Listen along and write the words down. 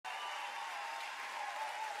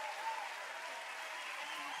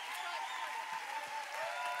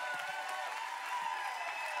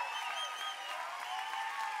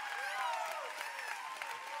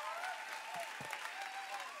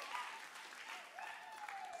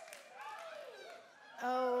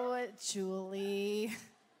Oh, Julie.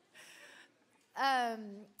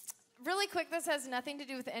 Really quick, this has nothing to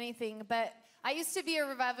do with anything, but I used to be a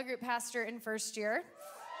revival group pastor in first year.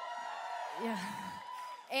 Yeah.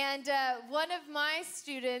 And one of my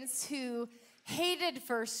students who hated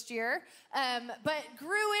first year, but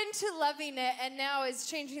grew into loving it and now is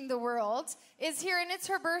changing the world, is here, and it's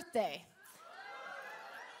her birthday.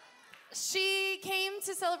 She came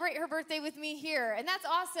to celebrate her birthday with me here, and that's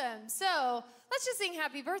awesome. So let's just sing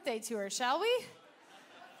happy birthday to her, shall we?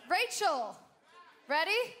 Rachel,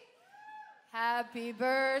 ready? Happy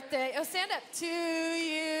birthday. Oh, stand up. To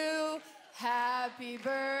you. Happy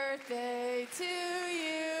birthday to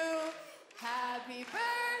you. Happy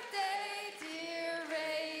birthday, dear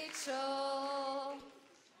Rachel.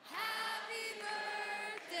 Happy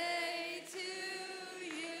birthday to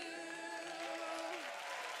you.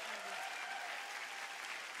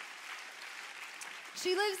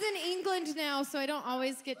 She lives in England now, so I don't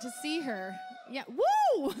always get to see her. Yeah,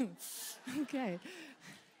 woo! Okay.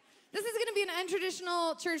 This is gonna be an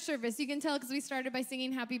untraditional church service. You can tell because we started by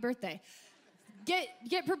singing happy birthday.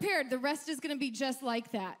 Get prepared. The rest is gonna be just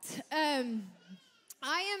like that.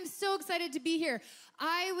 I am so excited to be here.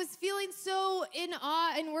 I was feeling so in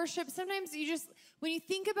awe and worship. Sometimes when you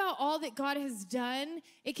think about all that God has done,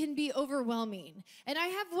 it can be overwhelming. And I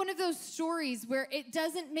have one of those stories where it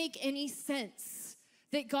doesn't make any sense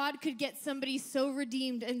that God could get somebody so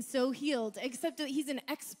redeemed and so healed, except that he's an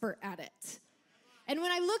expert at it. And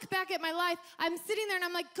when I look back at my life, I'm sitting there and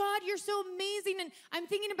I'm like, God, you're so amazing. And I'm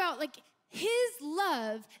thinking about like his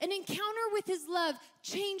love, an encounter with his love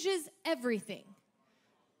changes everything.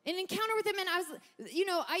 An encounter with him, and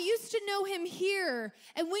I used to know him here.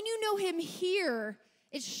 And when you know him here,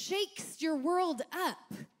 it shakes your world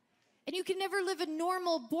up. And you can never live a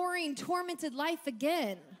normal, boring, tormented life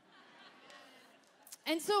again.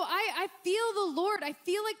 And so I feel the Lord. I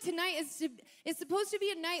feel like tonight is supposed to be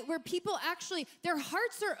a night where people actually, their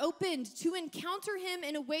hearts are opened to encounter him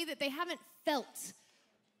in a way that they haven't felt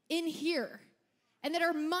in here. And that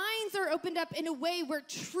our minds are opened up in a way where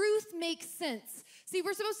truth makes sense. See,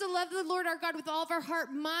 we're supposed to love the Lord our God with all of our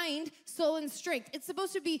heart, mind, soul, and strength. It's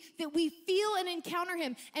supposed to be that we feel and encounter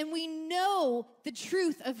him and we know the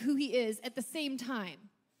truth of who he is at the same time.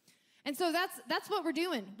 And so that's what we're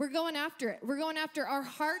doing. We're going after it. We're going after our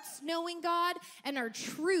hearts knowing God and our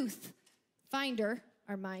truth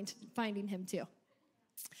our mind finding him too.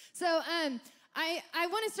 So I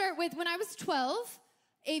want to start with when I was 12,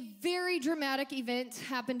 a very dramatic event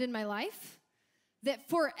happened in my life that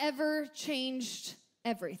forever changed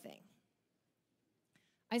everything.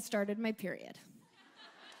 I started my period.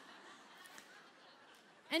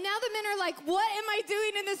 And now the men are like, what am I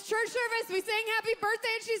doing in this church service? We sang happy birthday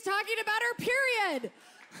and she's talking about her period.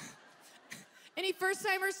 Any first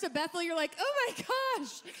timers to Bethel, you're like, oh my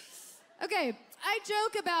gosh. Okay, I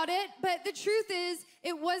joke about it, but the truth is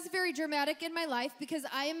it was very dramatic in my life because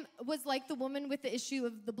I was like the woman with the issue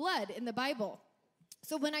of the blood in the Bible.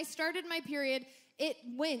 So when I started my period, it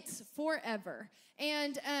went forever.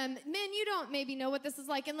 And men, you don't maybe know what this is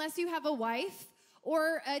like unless you have a wife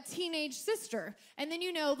or a teenage sister. And then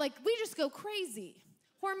we just go crazy.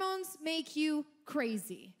 Hormones make you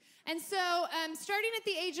crazy. And so starting at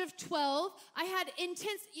the age of 12, I had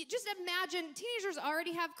just imagine, teenagers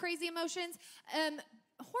already have crazy emotions.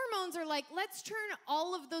 Hormones are like, let's turn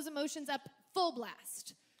all of those emotions up full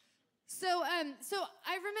blast. So I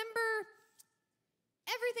remember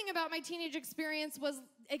everything about my teenage experience was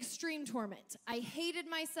extreme torment. I hated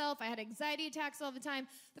myself. I had anxiety attacks all the time.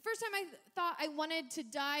 The first time I thought I wanted to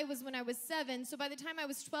die was when I was 7. So by the time I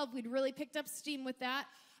was 12, we'd really picked up steam with that.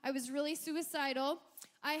 I was really suicidal.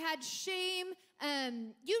 I had shame,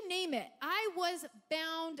 you name it. I was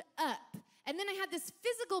bound up. And then I had this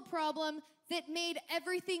physical problem that made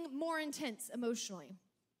everything more intense emotionally.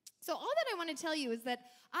 So all that I want to tell you is that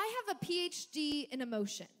I have a PhD in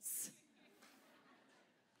emotions.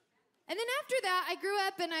 And then after that, I grew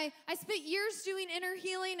up and I spent years doing inner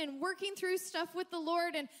healing and working through stuff with the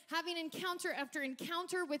Lord and having encounter after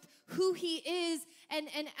encounter with who he is. And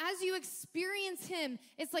as you experience him,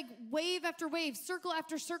 it's like wave after wave, circle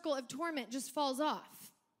after circle of torment just falls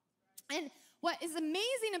off. And what is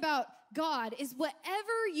amazing about God is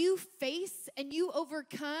whatever you face and you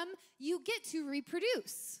overcome, you get to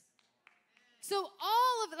reproduce. So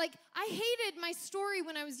all of it, I hated my story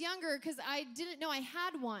when I was younger because I didn't know I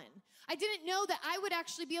had one. I didn't know that I would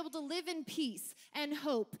actually be able to live in peace and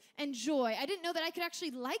hope and joy. I didn't know that I could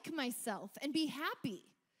actually like myself and be happy.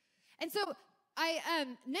 And so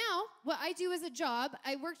now what I do as a job,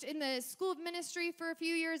 I worked in the school of ministry for a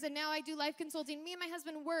few years, and now I do life consulting. Me and my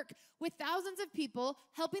husband work with thousands of people,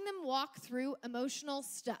 helping them walk through emotional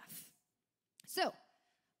stuff. So,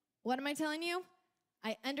 what am I telling you?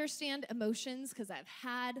 I understand emotions because I've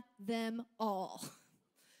had them all.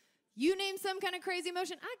 You name some kind of crazy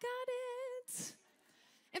emotion, I got it.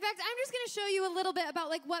 In fact, I'm just going to show you a little bit about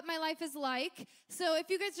like what my life is like. So if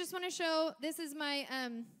you guys just want to show, this is my,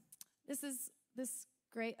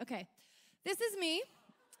 great, okay. This is me.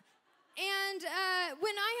 And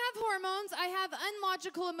when I have hormones, I have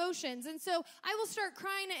unlogical emotions. And so I will start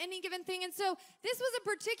crying at any given thing. And so this was a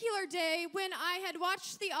particular day when I had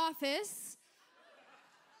watched The Office.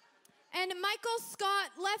 And Michael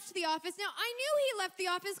Scott left The Office. Now, I knew he left The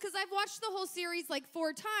Office because I've watched the whole series like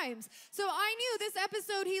 4 times. So I knew this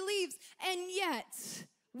episode he leaves. And yet,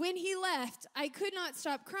 when he left, I could not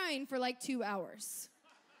stop crying for like 2 hours.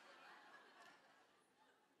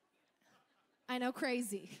 I know,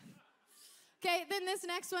 crazy. Okay, then this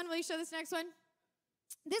next one. Will you show this next one?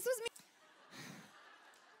 This was me.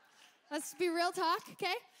 Let's be real talk,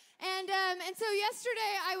 okay? And so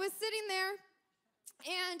yesterday I was sitting there,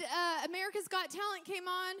 and America's Got Talent came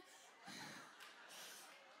on,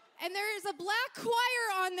 and there is a black choir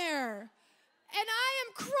on there, and I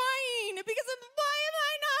am crying because of why am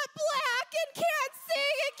I not black and can't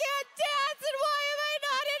sing and can't dance, and why am I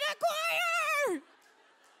not in a choir?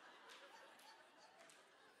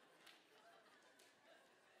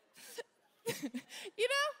 You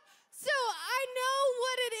know? So I know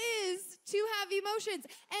what it is to have emotions.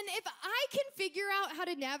 And if I can figure out how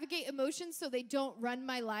to navigate emotions so they don't run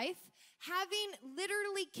my life, having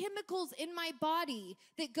literally chemicals in my body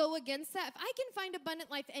that go against that, if I can find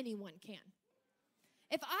abundant life, anyone can.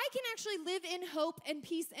 If I can actually live in hope and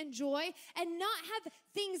peace and joy and not have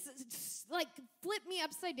things like flip me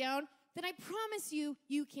upside down, then I promise you,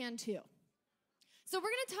 you can too. So we're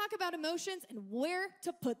going to talk about emotions and where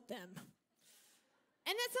to put them.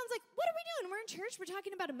 And that sounds like, what are we doing? We're in church, we're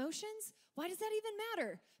talking about emotions? Why does that even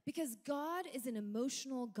matter? Because God is an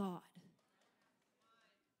emotional God.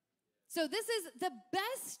 So this is the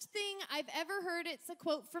best thing I've ever heard. It's a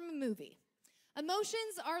quote from a movie.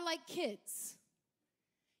 Emotions are like kids.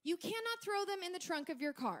 You cannot throw them in the trunk of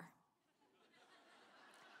your car.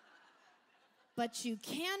 But you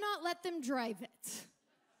cannot let them drive it.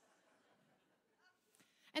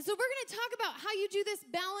 And so we're going to talk about how you do this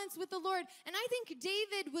balance with the Lord. And I think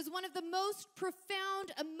David was one of the most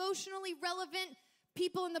profound, emotionally relevant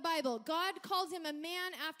people in the Bible. God called him a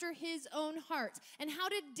man after his own heart. And how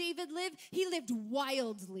did David live? He lived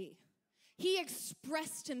wildly. He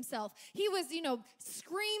expressed himself. He was,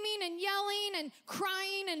 screaming and yelling and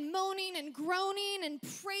crying and moaning and groaning and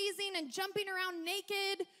praising and jumping around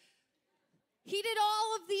naked. He did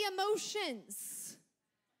all of the emotions.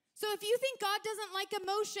 So if you think God doesn't like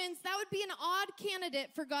emotions, that would be an odd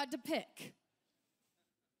candidate for God to pick.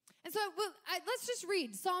 And so let's just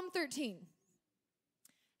read Psalm 13.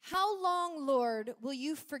 How long, Lord, will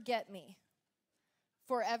you forget me?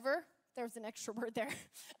 Forever? There was an extra word there.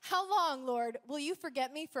 How long, Lord, will you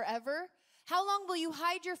forget me forever? How long will you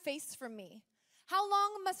hide your face from me? How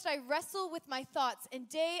long must I wrestle with my thoughts and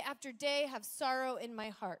day after day have sorrow in my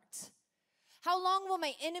heart? How long will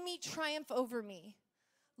my enemy triumph over me?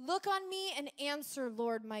 Look on me and answer,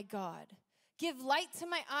 Lord my God. Give light to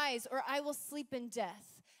my eyes, or I will sleep in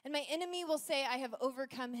death. And my enemy will say, I have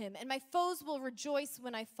overcome him, and my foes will rejoice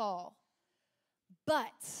when I fall.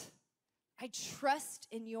 But I trust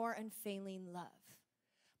in your unfailing love.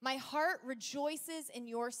 My heart rejoices in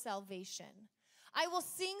your salvation. I will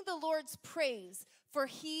sing the Lord's praise, for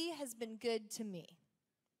he has been good to me.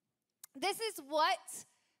 This is what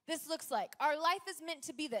this looks like. Our life is meant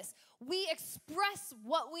to be this. We express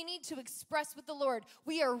what we need to express with the Lord.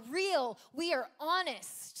 We are real. We are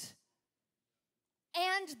honest.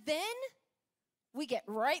 And then we get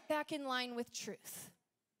right back in line with truth.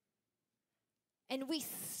 And we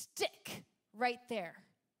stick right there.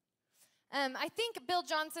 I think Bill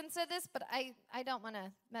Johnson said this, but I don't want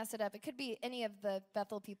to mess it up. It could be any of the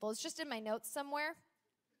Bethel people. It's just in my notes somewhere.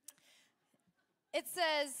 It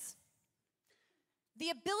says, the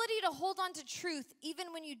ability to hold on to truth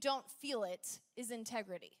even when you don't feel it is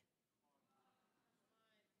integrity.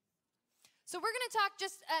 So we're going to talk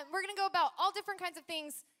we're going to go about all different kinds of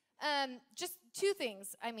things, just 2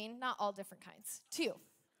 things. I mean, not all different kinds, 2.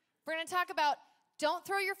 We're going to talk about don't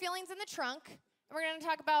throw your feelings in the trunk, and we're going to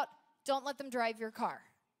talk about don't let them drive your car.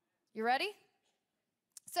 You ready?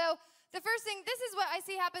 So the first thing, this is what I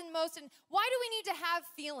see happen most, and why do we need to have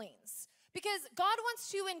feelings? Because God wants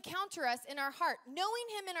to encounter us in our heart. Knowing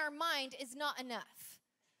him in our mind is not enough.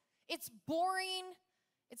 It's boring,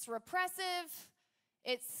 it's repressive,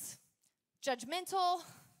 it's judgmental.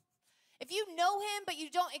 If you know him but you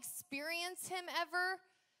don't experience him ever,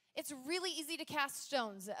 it's really easy to cast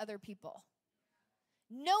stones at other people.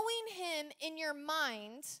 Knowing him in your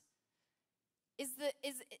mind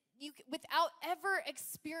without ever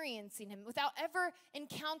experiencing him, without ever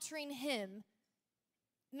encountering him,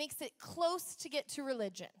 makes it close to get to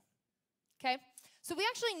religion. Okay? So we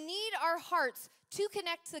actually need our hearts to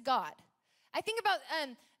connect to God. I think about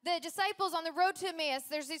the disciples on the road to Emmaus.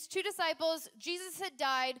 There's these two disciples. Jesus had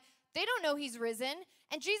died. They don't know he's risen.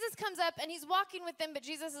 And Jesus comes up and he's walking with them, but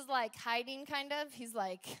Jesus is like hiding kind of. He's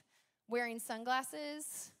like wearing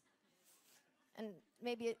sunglasses and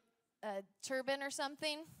maybe a turban or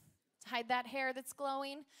something to hide that hair that's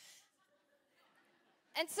glowing.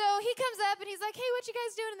 And so he comes up and he's like, hey, what you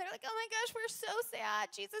guys doing? And they're like, oh my gosh, we're so sad.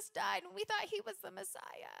 Jesus died and we thought he was the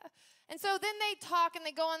Messiah. And so then they talk and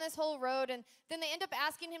they go on this whole road and then they end up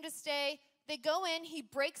asking him to stay. They go in, he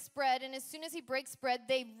breaks bread, and as soon as he breaks bread,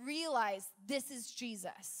 they realize this is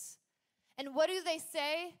Jesus. And what do they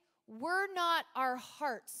say? We're not our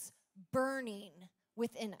hearts burning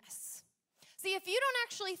within us. See, if you don't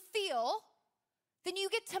actually feel, then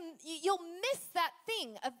you'll miss that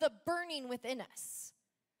thing of the burning within us.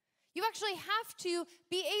 You actually have to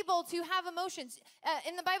be able to have emotions.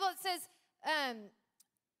 In the Bible, it says,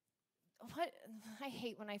 I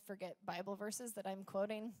hate when I forget Bible verses that I'm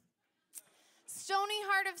quoting. Stony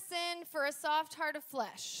heart of sin for a soft heart of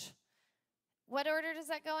flesh. What order does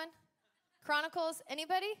that go in? Chronicles,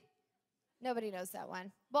 anybody? Nobody knows that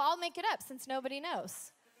one. Well, I'll make it up since nobody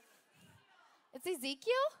knows. It's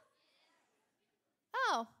Ezekiel?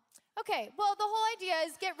 Oh, okay. Well, the whole idea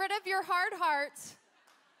is get rid of your hard heart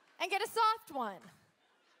and get a soft one,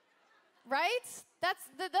 right? That's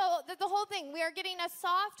the whole thing. We are getting a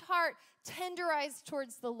soft heart tenderized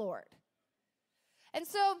towards the Lord. And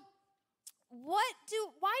so what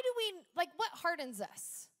hardens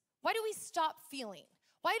us? Why do we stop feeling?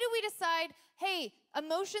 Why do we decide, hey,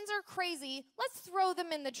 emotions are crazy, let's throw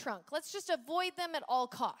them in the trunk. Let's just avoid them at all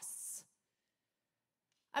costs.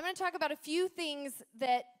 I'm going to talk about a few things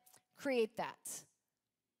that create that.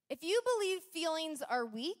 If you believe feelings are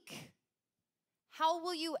weak, how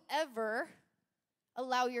will you ever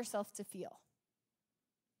allow yourself to feel?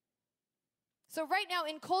 So right now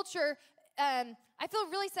in culture, I feel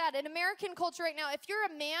really sad. In American culture right now, if you're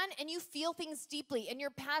a man and you feel things deeply and you're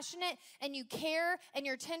passionate and you care and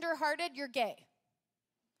you're tenderhearted, you're gay.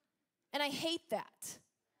 And I hate that.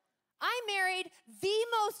 I married the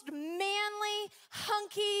most manly,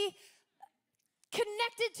 hunky,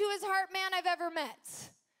 connected to his heart man I've ever met.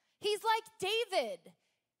 He's like David.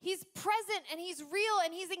 He's present and he's real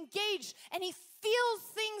and he's engaged and he feels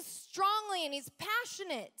things strongly and he's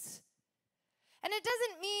passionate. And it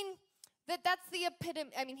doesn't mean that that's the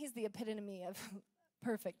epitome. I mean, he's the epitome of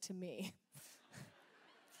perfect to me.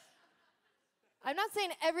 I'm not saying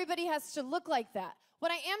everybody has to look like that.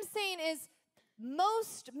 What I am saying is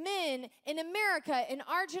most men in America, in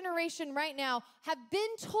our generation right now, have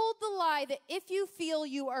been told the lie that if you feel,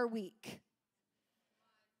 you are weak.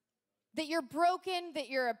 That you're broken, that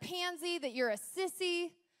you're a pansy, that you're a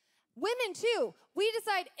sissy. Women too. We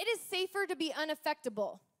decide it is safer to be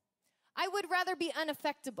unaffectable. I would rather be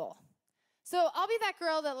unaffectable. So I'll be that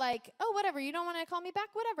girl that like, oh, whatever, you don't want to call me back?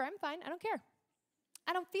 Whatever, I'm fine, I don't care.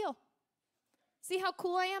 I don't feel. See how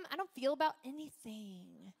cool I am? I don't feel about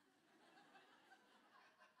anything.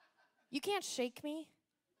 You can't shake me.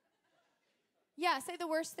 Yeah, say the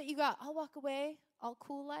worst that you got. I'll walk away, all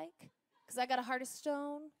cool like, because I got a heart of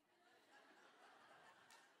stone.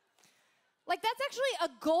 Like, that's actually a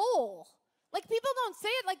goal. Like, people don't say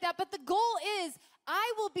it like that, but the goal is,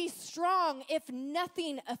 I will be strong if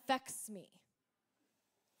nothing affects me.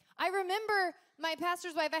 I remember my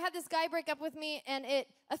pastor's wife, I had this guy break up with me, and it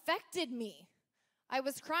affected me. I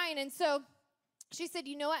was crying, and so she said,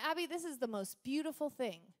 you know what, Abby, this is the most beautiful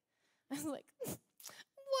thing. I was like,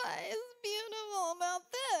 what is beautiful about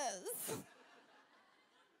this?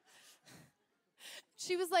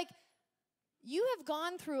 She was like, you have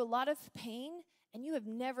gone through a lot of pain, and you have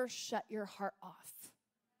never shut your heart off.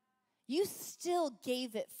 You still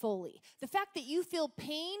gave it fully. The fact that you feel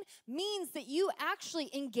pain means that you actually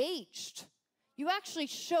engaged. You actually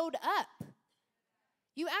showed up.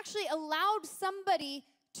 You actually allowed somebody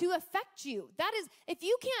to affect you. That is, if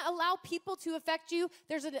you can't allow people to affect you,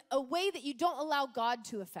 there's a way that you don't allow God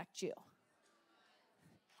to affect you.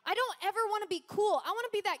 I don't ever want to be cool. I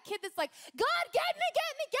want to be that kid that's like, God, get me,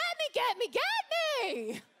 get me, get me, get me,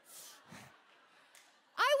 get me.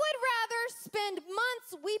 I would rather spend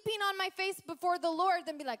months weeping on my face before the Lord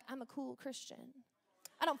than be like, I'm a cool Christian.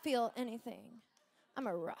 I don't feel anything. I'm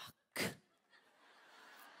a rock.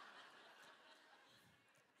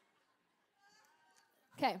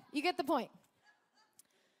 Okay, you get the point.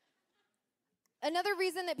 Another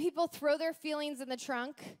reason that people throw their feelings in the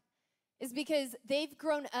trunk is because they've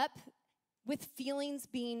grown up with feelings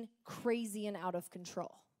being crazy and out of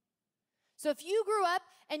control. So if you grew up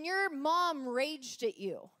and your mom raged at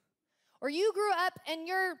you, or you grew up and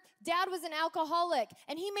your dad was an alcoholic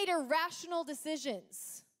and he made irrational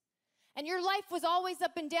decisions, and your life was always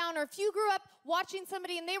up and down, or if you grew up watching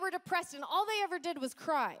somebody and they were depressed and all they ever did was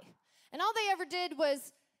cry, and all they ever did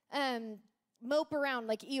was mope around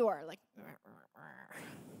like Eeyore, like...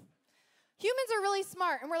 Humans are really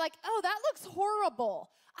smart, and we're like, oh, that looks horrible.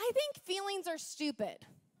 I think feelings are stupid.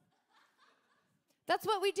 That's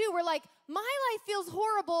what we do. We're like, my life feels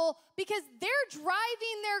horrible because they're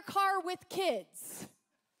driving their car with kids.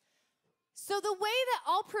 So the way that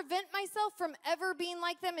I'll prevent myself from ever being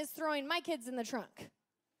like them is throwing my kids in the trunk.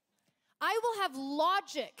 I will have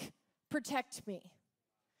logic protect me.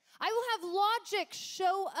 I will have logic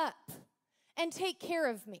show up and take care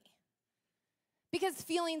of me because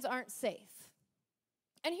feelings aren't safe.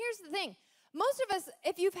 And here's the thing. Most of us,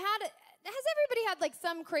 if you've had, has everybody had like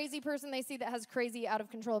some crazy person they see that has crazy out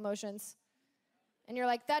of control emotions? And you're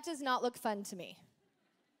like, that does not look fun to me.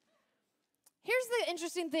 Here's the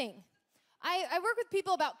interesting thing. I work with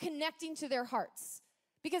people about connecting to their hearts.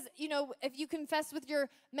 Because, you know, if you confess with your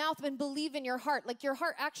mouth and believe in your heart, like your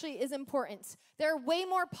heart actually is important. There are way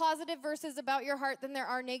more positive verses about your heart than there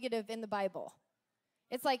are negative in the Bible.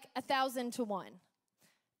 It's like 1,000 to 1.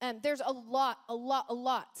 There's a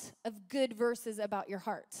lot of good verses about your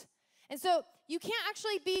heart. And so you can't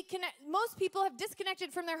actually be most people have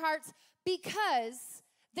disconnected from their hearts because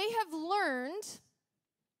they have learned,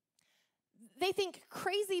 they think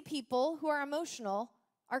crazy people who are emotional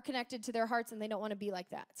are connected to their hearts and they don't want to be like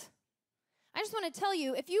that. I just want to tell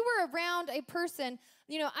you, if you were around a person,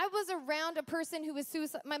 you know, I was around a person who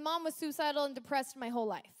was my mom was suicidal and depressed my whole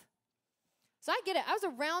life. So I get it. I was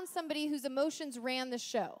around somebody whose emotions ran the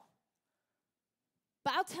show.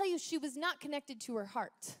 But I'll tell you, she was not connected to her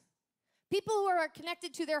heart. People who are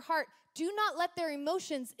connected to their heart do not let their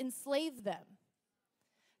emotions enslave them.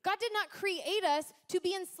 God did not create us to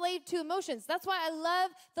be enslaved to emotions. That's why I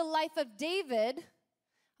love the life of David,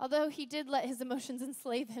 although he did let his emotions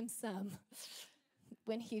enslave him some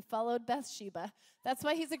when he followed Bathsheba. That's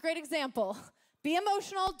why he's a great example. Be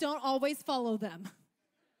emotional, don't always follow them.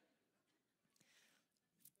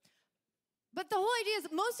 But the whole idea is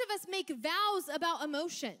most of us make vows about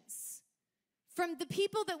emotions from the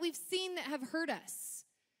people that we've seen that have hurt us.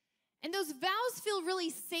 And those vows feel really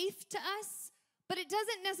safe to us, but it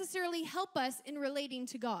doesn't necessarily help us in relating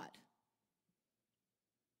to God.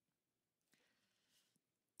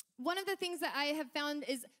 One of the things that I have found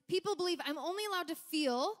is people believe I'm only allowed to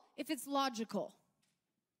feel if it's logical.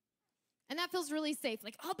 And that feels really safe.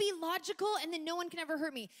 Like, I'll be logical and then no one can ever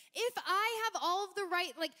hurt me. If I have all of the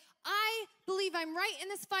right, like, I believe I'm right in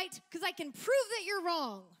this fight because I can prove that you're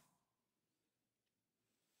wrong.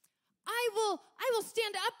 I will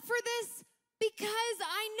stand up for this because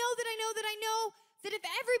I know that if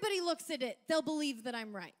everybody looks at it, they'll believe that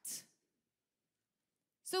I'm right.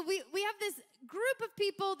 So we have this group of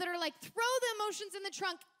people that are like, throw the emotions in the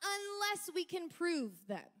trunk unless we can prove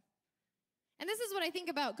them. And this is what I think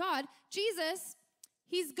about God. Jesus,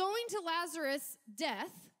 he's going to Lazarus'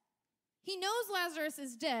 death. He knows Lazarus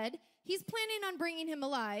is dead. He's planning on bringing him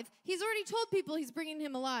alive. He's already told people he's bringing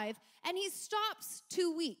him alive. And he stops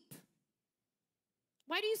to weep.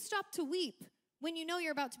 Why do you stop to weep when you know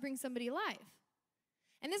you're about to bring somebody alive?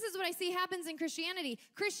 And this is what I see happens in Christianity.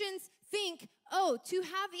 Christians think, oh, to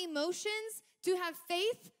have emotions, to have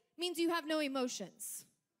faith, means you have no emotions.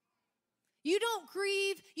 You don't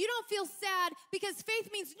grieve, you don't feel sad, because faith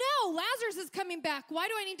means, no, Lazarus is coming back. Why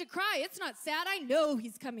do I need to cry? It's not sad. I know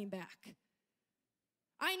he's coming back.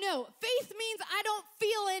 I know. Faith means I don't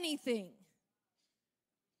feel anything.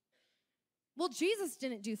 Well, Jesus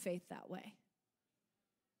didn't do faith that way.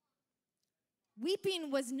 Weeping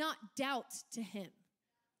was not doubt to him.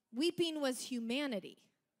 Weeping was humanity.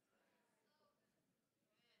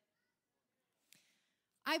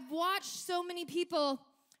 I've watched so many people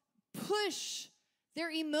push their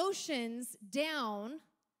emotions down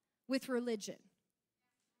with religion.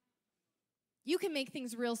 You can make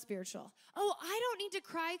things real spiritual. Oh, I don't need to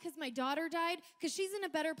cry because my daughter died because she's in a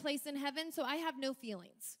better place in heaven, so I have no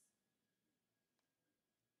feelings.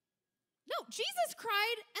 No, Jesus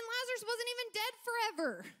cried and Lazarus wasn't even dead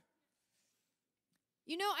forever.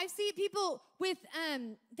 You know, I see people with,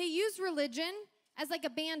 they use religion as like a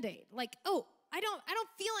Band-Aid. Like, oh, I don't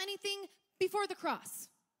feel anything before the cross.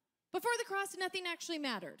 Before the cross, nothing actually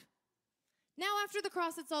mattered. Now, after the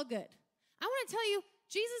cross, it's all good. I want to tell you,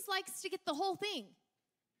 Jesus likes to get the whole thing.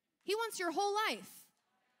 He wants your whole life.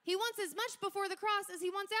 He wants as much before the cross as he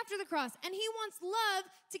wants after the cross. And he wants love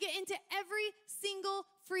to get into every single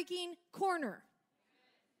freaking corner.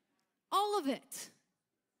 All of it.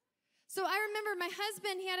 So I remember my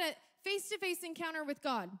husband, he had a face-to-face encounter with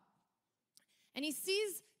God. And he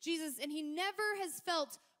sees Jesus, and he never has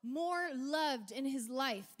felt more loved in his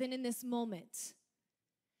life than in this moment.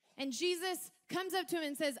 And Jesus comes up to him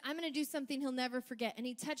and says, I'm going to do something he'll never forget. And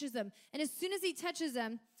he touches him. And as soon as he touches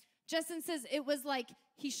him, Justin says it was like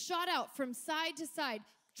he shot out from side to side,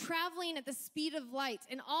 traveling at the speed of light.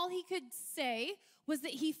 And all he could say was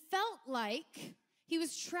that he felt like he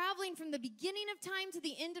was traveling from the beginning of time to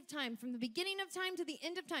the end of time, from the beginning of time to the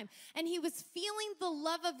end of time. And he was feeling the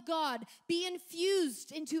love of God be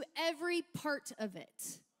infused into every part of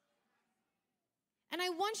it. And I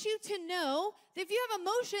want you to know that if you have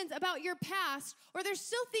emotions about your past, or there's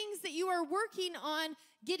still things that you are working on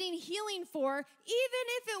getting healing for, even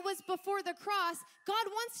if it was before the cross, God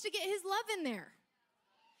wants to get his love in there.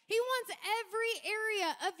 He wants every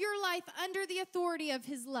area of your life under the authority of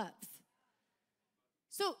his love.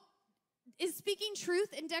 So, is speaking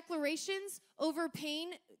truth and declarations over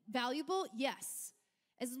pain valuable? Yes.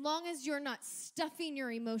 As long as you're not stuffing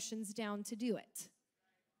your emotions down to do it.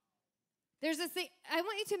 There's this thing, I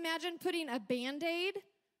want you to imagine putting a Band-Aid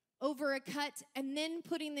over a cut and then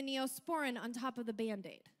putting the Neosporin on top of the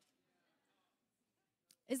Band-Aid.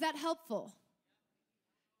 Is that helpful?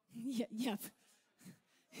 Yep.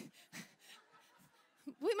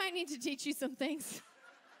 We might need to teach you some things.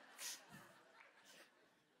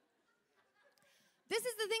 This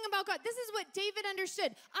is the thing about God. This is what David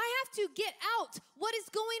understood. I have to get out what is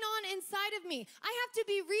going on inside of me. I have to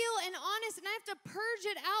be real and honest, and I have to purge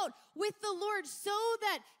it out with the Lord so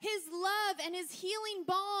that his love and his healing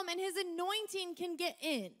balm and his anointing can get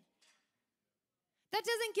in. That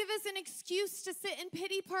doesn't give us an excuse to sit in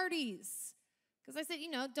pity parties. Because I said,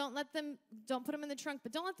 don't put them in the trunk,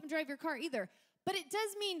 but don't let them drive your car either. But it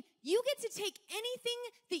does mean you get to take anything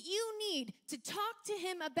that you need to talk to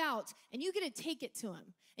him about, and you get to take it to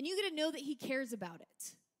him. And you get to know that he cares about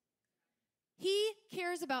it. He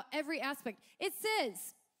cares about every aspect. It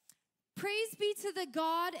says, praise be to the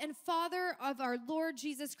God and Father of our Lord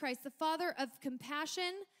Jesus Christ, the Father of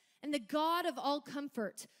compassion and the God of all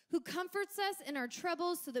comfort, who comforts us in our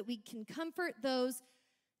troubles so that we can comfort those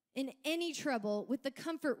in any trouble with the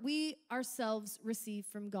comfort we ourselves receive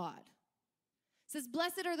from God. It says,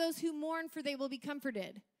 blessed are those who mourn, for they will be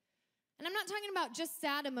comforted. And I'm not talking about just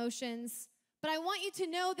sad emotions, but I want you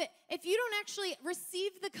to know that if you don't actually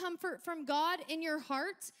receive the comfort from God in your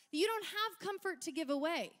heart, you don't have comfort to give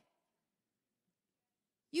away.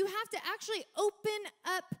 You have to actually open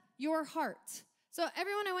up your heart. So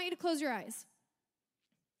everyone, I want you to close your eyes.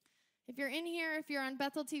 If you're in here, if you're on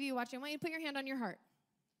Bethel TV watching, I want you to put your hand on your heart.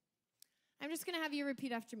 I'm just going to have you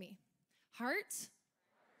repeat after me. Heart,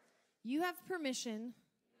 you have permission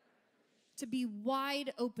to be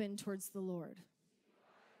wide open towards the Lord.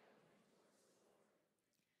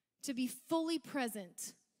 To be fully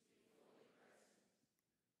present.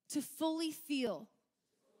 To fully feel.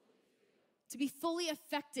 To be fully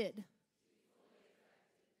affected.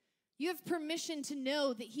 You have permission to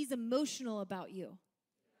know that he's emotional about you.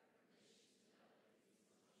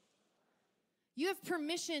 You have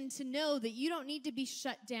permission to know that you don't need to be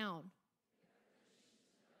shut down.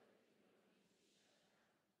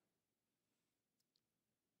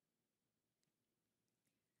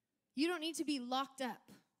 You don't need to be locked up.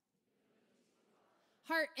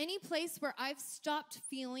 Heart, any place where I've stopped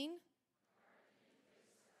feeling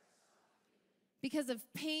because of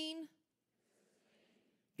pain,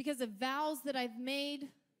 because of vows that I've made,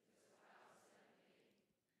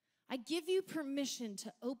 I give you permission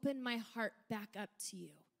to open my heart back up to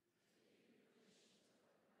you.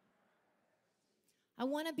 I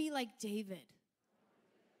want to be like David.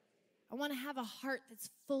 I want to have a heart that's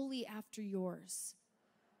fully after yours.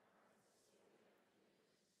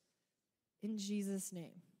 In Jesus'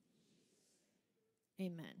 name,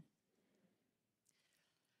 amen.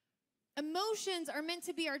 Emotions are meant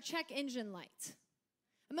to be our check engine light.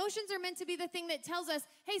 Emotions are meant to be the thing that tells us,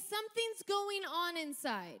 hey, something's going on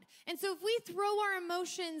inside. And so if we throw our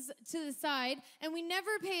emotions to the side and we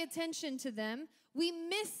never pay attention to them, we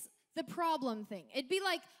miss the problem thing. It'd be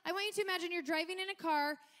like, I want you to imagine you're driving in a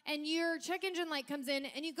car and your check engine light comes in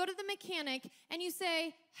and you go to the mechanic and you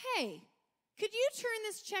say, hey, could you turn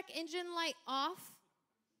this check engine light off?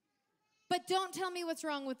 But don't tell me what's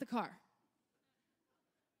wrong with the car.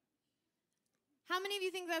 How many of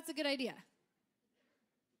you think that's a good idea?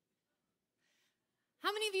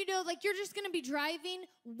 How many of you know, like, you're just going to be driving,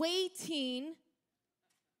 waiting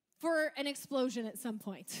for an explosion at some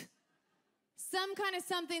point? Some kind of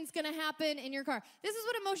something's going to happen in your car. This is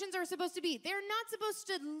what emotions are supposed to be. They're not supposed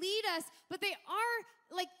to lead us, but they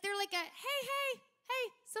are like, they're like a, hey,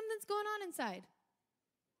 something's going on inside.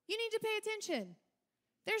 You need to pay attention.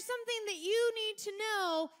 There's something that you need to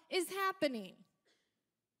know is happening.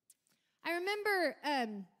 I remember,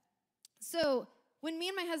 so when me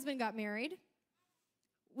and my husband got married,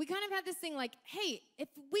 we kind of had this thing like, hey, if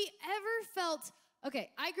we ever felt,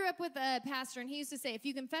 okay, I grew up with a pastor, and he used to say, if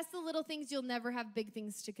you confess the little things, you'll never have big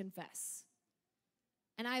things to confess.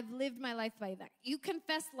 And I've lived my life by that. You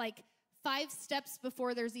confess like 5 steps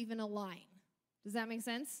before there's even a line. Does that make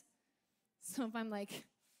sense? So if I'm like,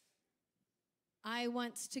 I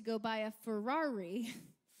want to go buy a Ferrari,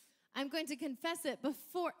 I'm going to confess it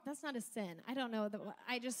before. That's not a sin. I don't know. That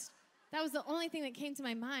was the only thing that came to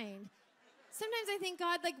my mind. Sometimes I think,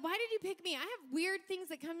 God, like, why did you pick me? I have weird things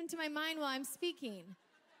that come into my mind while I'm speaking.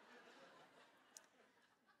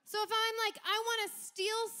 So if I'm like, I want to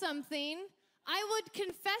steal something, I would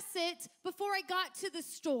confess it before I got to the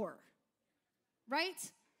store,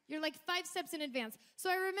 right? You're like 5 steps in advance. So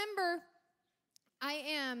I remember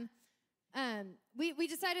we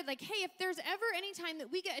decided, like, hey, if there's ever any time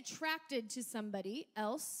that we get attracted to somebody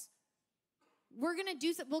else, we're going to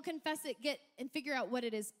do something. We'll confess it, and figure out what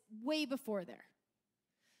it is way before there.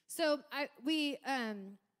 So we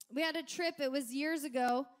had a trip. It was years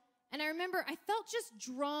ago. And I remember I felt just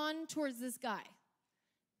drawn towards this guy.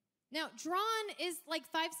 Now, drawn is like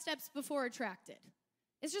 5 steps before attracted.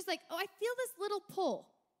 It's just like, oh, I feel this little pull.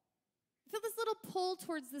 I feel this little pull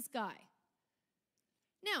towards this guy.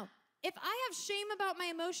 Now, if I have shame about my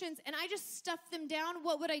emotions and I just stuff them down,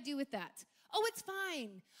 what would I do with that? Oh, it's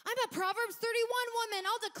fine. I'm a Proverbs 31 woman.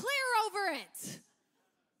 I'll declare over it.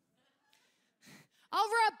 I'll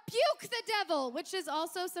rebuke the devil, which is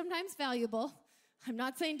also sometimes valuable. I'm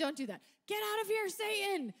not saying don't do that. Get out of here,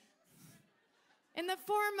 Satan. In the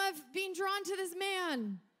form of being drawn to this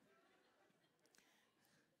man.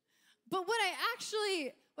 But what I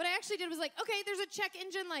actually did was like, okay, there's a check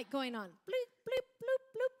engine light going on. Bleep, bleep, bloop,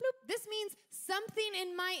 bloop, bloop. This means something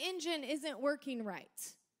in my engine isn't working right.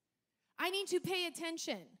 I need to pay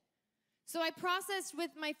attention. So I processed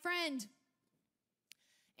with my friend,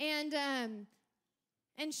 and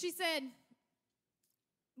she said,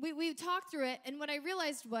 we talked through it, and what I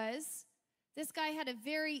realized was this guy had a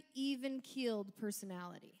very even-keeled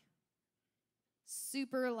personality.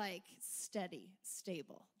 Super, like, steady,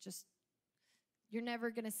 stable. Just, you're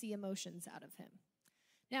never going to see emotions out of him.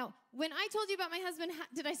 Now, when I told you about my husband,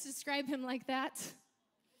 did I describe him like that?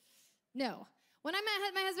 No. When I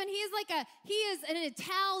met my husband, he is an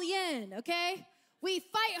Italian, okay? We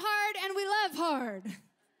fight hard and we love hard.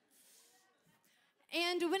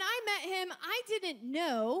 And when I met him, I didn't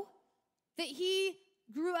know that he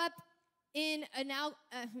grew up in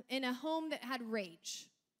a home that had rage.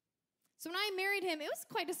 So when I married him, it was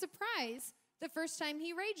quite a surprise the first time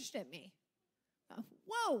he raged at me.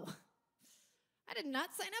 Whoa, I did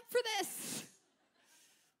not sign up for this.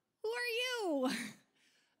 Who are you?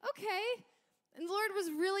 Okay. And the Lord was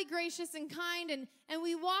really gracious and kind, and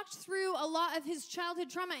we walked through a lot of his childhood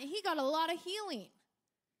trauma, and he got a lot of healing.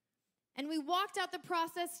 And we walked out the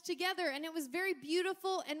process together, and it was very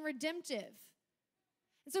beautiful and redemptive.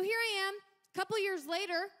 And so here I am, a couple years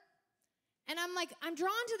later, and I'm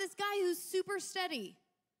drawn to this guy who's super steady.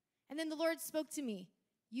 And then the Lord spoke to me,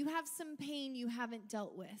 you have some pain you haven't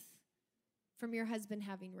dealt with from your husband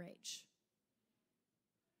having rage.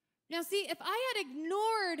 Now see, if I had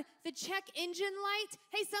ignored the check engine light,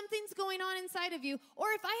 hey, something's going on inside of you,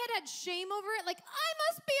 or if I had shame over it, like, I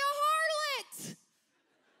must be a harlot.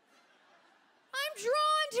 I'm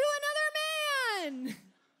drawn to another man.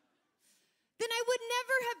 Then I would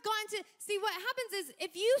never have gone to, see, what happens is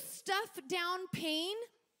if you stuff down pain,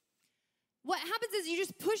 what happens is you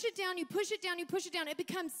just push it down, you push it down, you push it down, it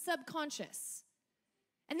becomes subconscious.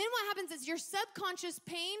 And then what happens is your subconscious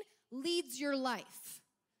pain leads your life.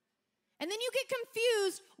 And then you get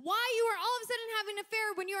confused why you are all of a sudden having an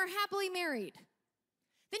affair when you are happily married.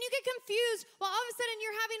 Then you get confused while all of a sudden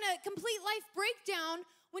you're having a complete life breakdown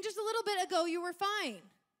when just a little bit ago you were fine.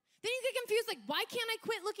 Then you get confused, like, why can't I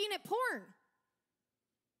quit looking at porn?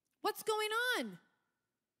 What's going on?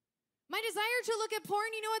 My desire to look at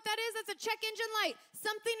porn, you know what that is? That's a check engine light.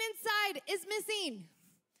 Something inside is missing.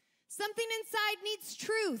 Something inside needs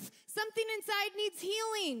truth. Something inside needs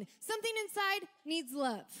healing. Something inside needs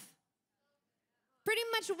love. Pretty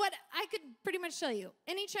much what I could pretty much tell you.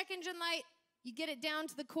 Any check engine light, you get it down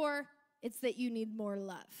to the core, it's that you need more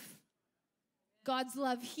love. God's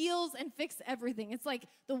love heals and fixes everything. It's like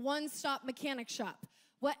the one-stop mechanic shop.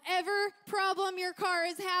 Whatever problem your car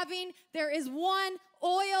is having, there is one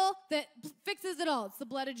oil that fixes it all. It's the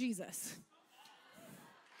blood of Jesus.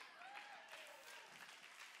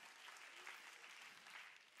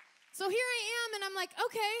 So here I am, and I'm like,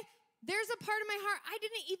 okay, there's a part of my heart I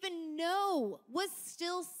didn't even know was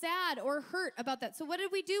still sad or hurt about that. So what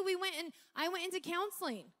did we do? I went into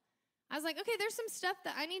counseling. I was like, okay, there's some stuff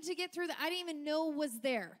that I need to get through that I didn't even know was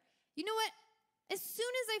there. You know what? As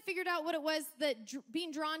soon as I figured out what it was that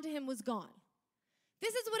being drawn to him was gone.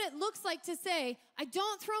 This is what it looks like to say, I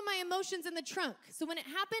don't throw my emotions in the trunk. So when it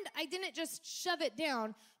happened, I didn't just shove it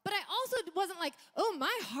down. But I also wasn't like, oh,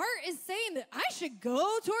 my heart is saying that I should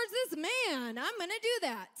go towards this man. I'm going to do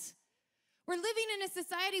that. We're living in a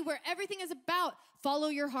society where everything is about follow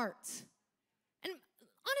your heart. And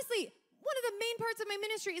honestly, one of the main parts of my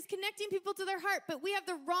ministry is connecting people to their heart, but we have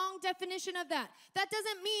the wrong definition of that. That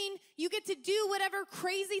doesn't mean you get to do whatever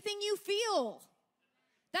crazy thing you feel.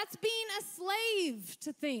 That's being a slave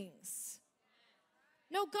to things.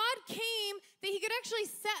 No, God came that he could actually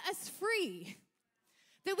set us free,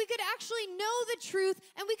 that we could actually know the truth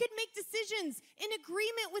and we could make decisions in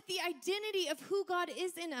agreement with the identity of who God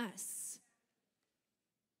is in us.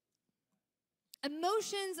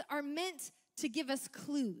 Emotions are meant to give us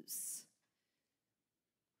clues.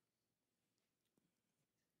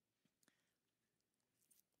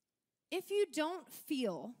 If you don't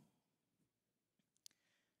feel,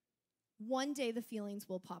 one day the feelings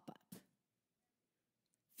will pop up.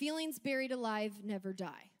 Feelings buried alive never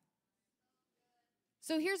die.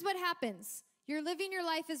 So here's what happens. You're living your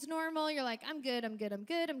life as normal. You're like, I'm good, I'm good, I'm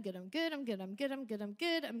good, I'm good, I'm good, I'm good, I'm good, I'm good, I'm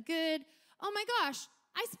good, I'm good. Oh my gosh,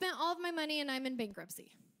 I spent all of my money and I'm in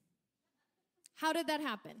bankruptcy. How did that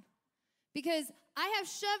happen? Because I have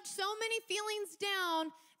shoved so many feelings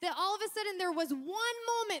down that all of a sudden there was one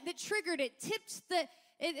moment that triggered it,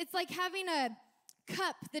 it's like having a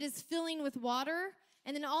cup that is filling with water,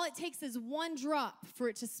 and then all it takes is one drop for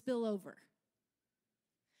it to spill over.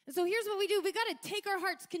 And so here's what we do. We got to take our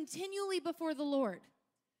hearts continually before the Lord.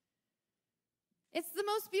 It's the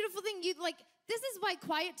most beautiful thing. This is why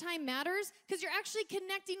quiet time matters, because you're actually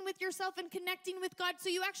connecting with yourself and connecting with God, so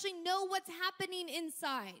you actually know what's happening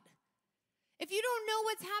inside. If you don't know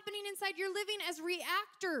what's happening inside, you're living as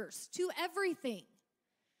reactors to everything.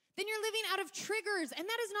 Then you're living out of triggers, and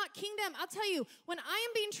that is not kingdom. I'll tell you, when I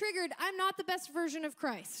am being triggered, I'm not the best version of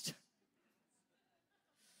Christ.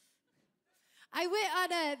 I went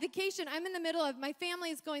on a vacation. I'm in the middle of, my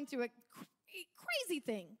family is going through a crazy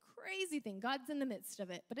thing. God's in the midst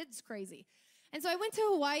of it, but it's crazy. And so I went to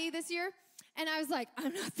Hawaii this year, and I was like,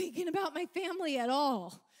 I'm not thinking about my family at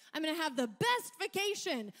all. I'm going to have the best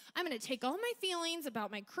vacation. I'm going to take all my feelings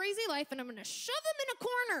about my crazy life, and I'm going to shove them in a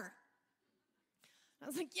corner. I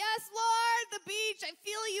was like, yes, Lord, the beach, I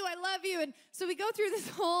feel you, I love you. And so we go through this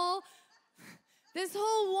whole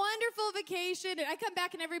wonderful vacation, and I come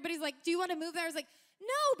back and everybody's like, do you want to move there? I was like,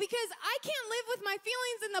 no, because I can't live with my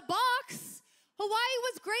feelings in the box. Hawaii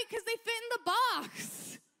was great because they fit in the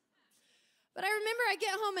box. But I remember I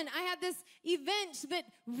get home and I had this event that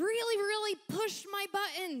really, really pushed my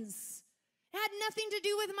buttons. It had nothing to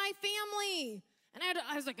do with my family. And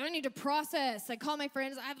I was like, I need to process. I call my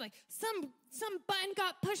friends. I have like, some button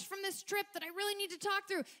got pushed from this trip that I really need to talk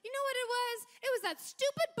through. You know what it was? It was that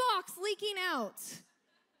stupid box leaking out.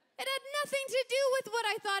 It had nothing to do with what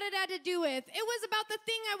I thought it had to do with. It was about the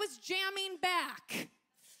thing I was jamming back.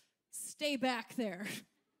 Stay back there.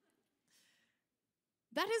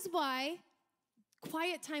 That is why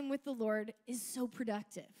quiet time with the Lord is so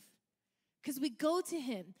productive. Because we go to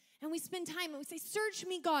him and we spend time and we say, search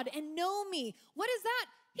me, God, and know me. What is that?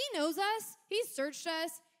 He knows us. He's searched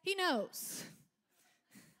us. He knows.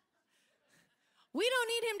 We don't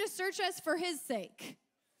need him to search us for his sake.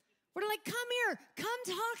 We're like, come here. Come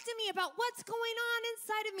talk to me about what's going on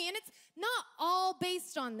inside of me. And it's not all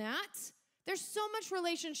based on that. There's so much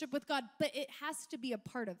relationship with God, but it has to be a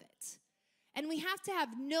part of it. And we have to have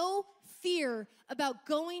no fear about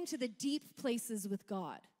going to the deep places with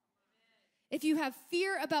God. If you have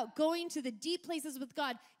fear about going to the deep places with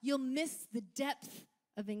God, you'll miss the depth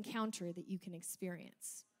of encounter that you can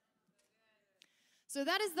experience. So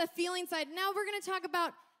that is the feeling side. Now we're going to talk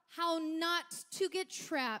about how not to get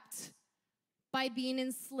trapped by being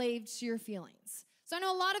enslaved to your feelings. So I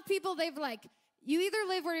know a lot of people, you either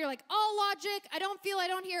live where you're like, all logic, I don't feel, I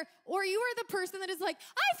don't hear, or you are the person that is like,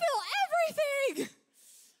 I feel everything.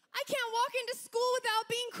 I can't walk into school without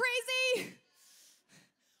being crazy.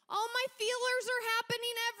 All my feelers are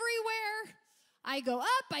happening everywhere. I go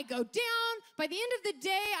up, I go down. By the end of the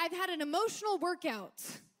day, I've had an emotional workout.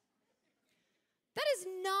 That is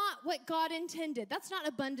not what God intended. That's not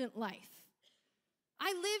abundant life.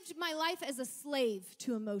 I lived my life as a slave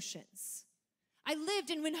to emotions. I lived,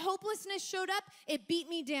 and when hopelessness showed up, it beat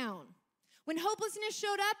me down. When hopelessness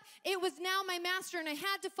showed up, it was now my master, and I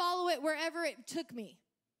had to follow it wherever it took me.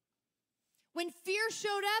 When fear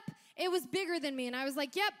showed up, it was bigger than me, and I was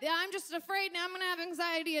like, yep, I'm just afraid now I'm going to have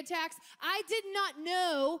anxiety attacks. I did not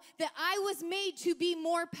know that I was made to be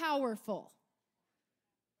more powerful.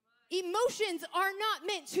 Emotions are not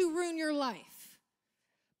meant to ruin your life.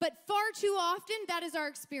 But far too often, that is our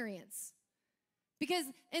experience. Because,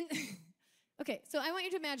 okay, so I want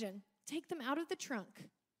you to imagine, take them out of the trunk.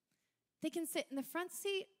 They can sit in the front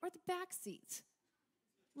seat or the back seat.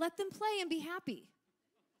 Let them play and be happy.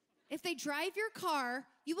 If they drive your car,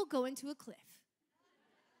 you will go into a cliff.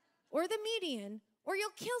 Or the median, or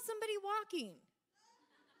you'll kill somebody walking.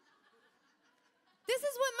 This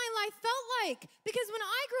is what my life felt like. Because when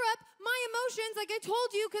I grew up, my emotions, like I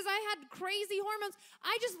told you, because I had crazy hormones,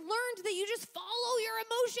 I just learned that you just follow your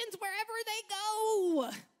emotions wherever they go.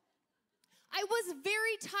 I was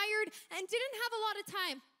very tired and didn't have a lot of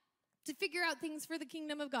time to figure out things for the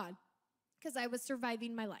kingdom of God because I was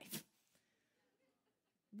surviving my life.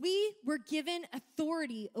 We were given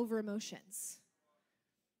authority over emotions.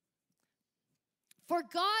 For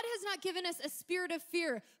God has not given us a spirit of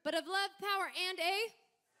fear, but of love, power, and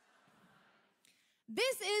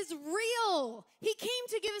This is real. He came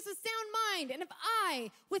to give us a sound mind. And if I,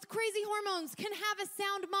 with crazy hormones, can have a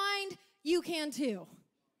sound mind, you can too.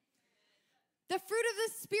 The fruit of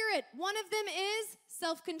the Spirit, one of them is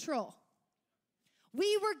self-control.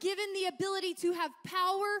 We were given the ability to have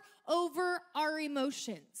power over our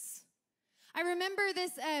emotions. I remember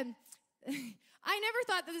this, I never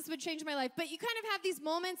thought that this would change my life, but you kind of have these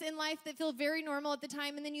moments in life that feel very normal at the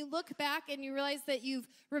time, and then you look back and you realize that you've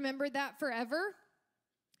remembered that forever.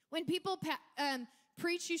 When people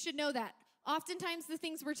preach, you should know that. Oftentimes the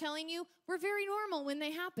things we're telling you were very normal when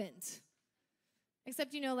they happened.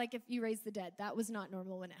 Except, like if you raise the dead, that was not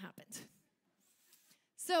normal when it happened.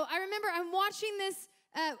 So I remember I'm watching this,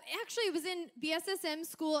 actually it was in BSSM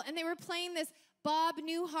school, and they were playing this Bob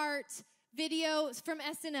Newhart video from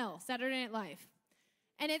SNL, Saturday Night Live.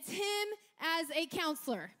 And it's him as a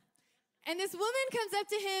counselor. And this woman comes up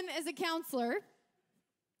to him as a counselor,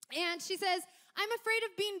 and she says, I'm afraid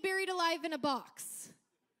of being buried alive in a box.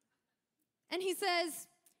 And he says,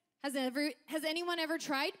 has anyone ever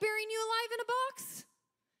tried burying you alive in a box?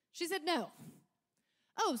 She said, no.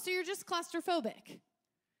 Oh, so you're just claustrophobic?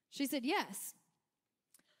 She said, yes.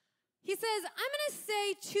 He says, I'm going to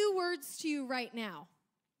say 2 words to you right now.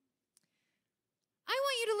 I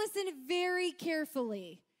want you to listen very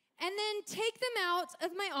carefully and then take them out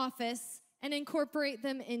of my office and incorporate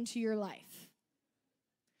them into your life.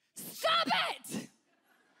 Stop it!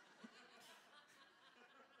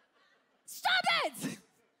 Stop it!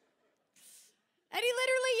 And he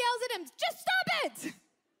literally yells at him, just stop it!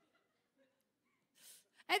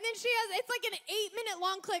 And then it's like an 8-minute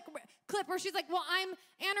long clip where she's like, well, I'm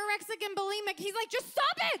anorexic and bulimic. He's like, just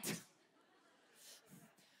stop it!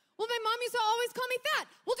 Well, my mom used to always call me fat.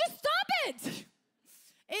 Well, just stop it!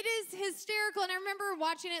 It is hysterical, and I remember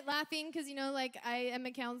watching it laughing because,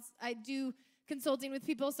 I do consulting with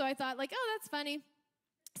people, so I thought, oh, that's funny.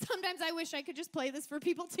 Sometimes I wish I could just play this for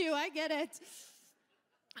people too. I get it.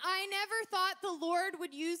 I never thought the Lord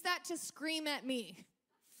would use that to scream at me.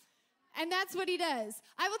 And that's what he does.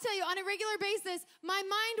 I will tell you, on a regular basis, my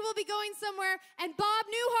mind will be going somewhere, and Bob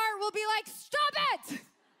Newhart will be like, stop it!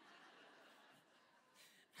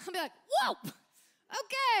 I'll be like, whoa,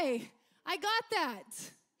 okay, I got that.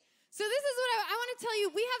 So this is what I want to tell you.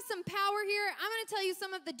 We have some power here. I'm going to tell you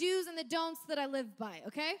some of the do's and the don'ts that I live by,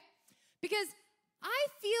 okay? Because I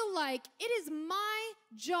feel like it is my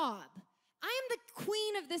job. I am the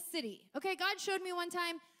queen of this city, okay? God showed me one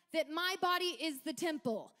time that my body is the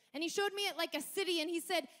temple. And he showed me it like a city, and he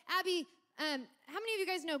said, Abby, how many of you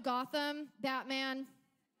guys know Gotham, Batman?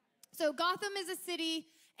 So Gotham is a city,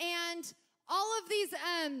 and all of these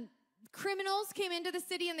criminals came into the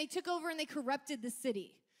city, and they took over, and they corrupted the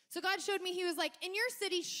city. So God showed me, he was like, in your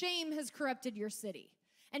city, shame has corrupted your city,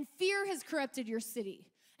 and fear has corrupted your city,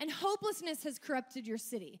 and hopelessness has corrupted your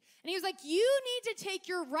city. And he was like, you need to take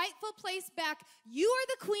your rightful place back. You are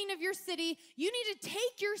the queen of your city. You need to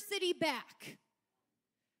take your city back.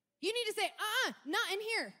 You need to say, not in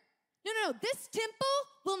here. No, this temple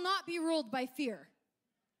will not be ruled by fear.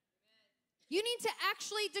 You need to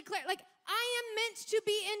actually declare, I am meant to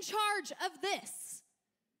be in charge of this.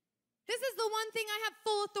 This is the one thing I have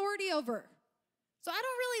full authority over. So I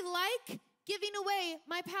don't really like giving away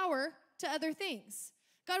my power to other things.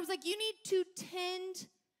 God was like, you need to tend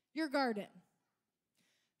your garden.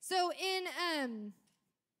 So in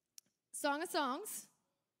Song of Songs,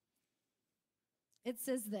 it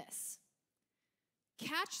says this: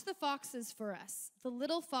 catch the foxes for us, the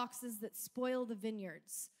little foxes that spoil the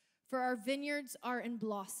vineyards, for our vineyards are in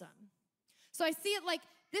blossom. So I see it like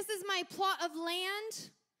this is my plot of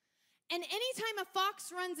land, and anytime a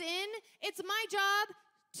fox runs in, it's my job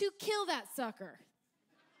to kill that sucker.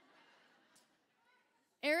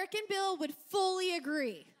 Eric and Bill would fully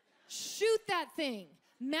agree. Shoot that thing,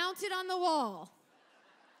 mount it on the wall.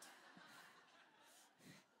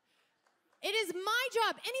 It is my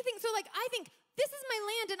job. Anything, so like I think this is my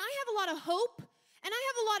land and I have a lot of hope and I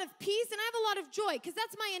have a lot of peace and I have a lot of joy because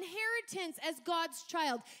that's my inheritance as God's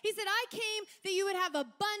child. He said, I came that you would have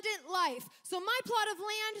abundant life. So my plot of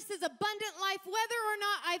land says abundant life, whether or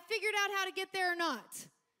not I figured out how to get there or not.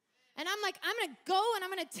 And I'm like, I'm going to go and I'm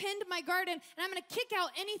going to tend my garden and I'm going to kick out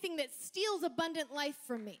anything that steals abundant life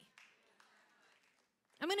from me.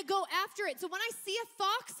 I'm going to go after it. So when I see a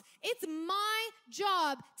fox, it's my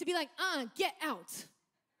job to be like, get out.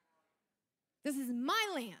 This is my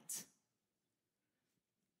land.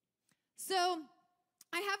 So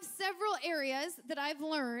I have several areas that I've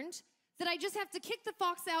learned that I just have to kick the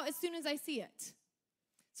fox out as soon as I see it.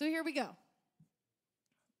 So here we go.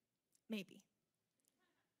 Maybe.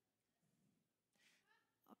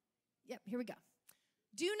 Yep, here we go.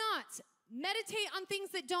 Do not meditate on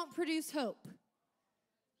things that don't produce hope.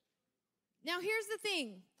 Now, here's the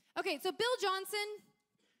thing. Okay, so Bill Johnson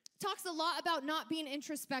talks a lot about not being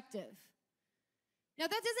introspective. Now,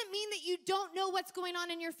 that doesn't mean that you don't know what's going on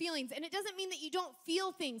in your feelings, and it doesn't mean that you don't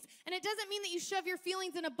feel things, and it doesn't mean that you shove your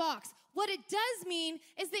feelings in a box. What it does mean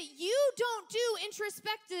is that you don't do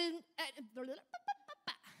introspective.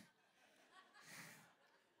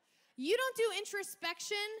 You don't do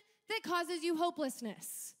introspection that causes you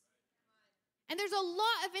hopelessness. And there's a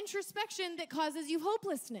lot of introspection that causes you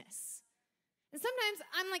hopelessness. And sometimes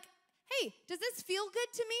I'm like, hey, does this feel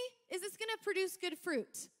good to me? Is this going to produce good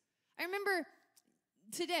fruit? I remember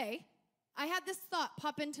today, I had this thought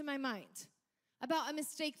pop into my mind about a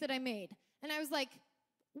mistake that I made. And I was like,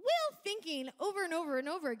 will thinking over and over and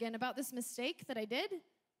over again about this mistake that I did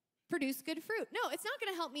produce good fruit? No, it's not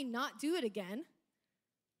going to help me not do it again.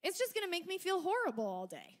 It's just going to make me feel horrible all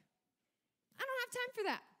day. I don't have time for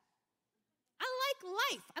that. I like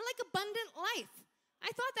life. I like abundant life. I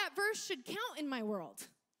thought that verse should count in my world.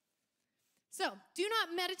 So, do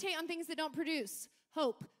not meditate on things that don't produce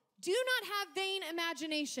hope. Do not have vain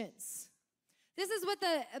imaginations. This is what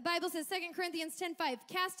the Bible says, 2 Corinthians 10:5,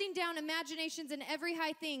 casting down imaginations and every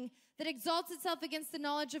high thing that exalts itself against the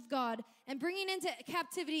knowledge of God, and bringing into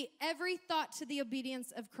captivity every thought to the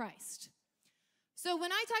obedience of Christ. So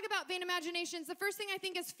when I talk about vain imaginations, the first thing I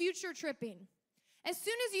think is future tripping. As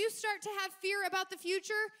soon as you start to have fear about the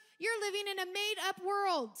future, you're living in a made-up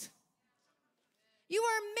world. You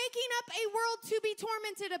are making up a world to be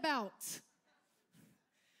tormented about.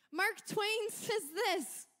 Mark Twain says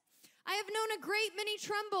this: I have known a great many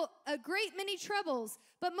troubles,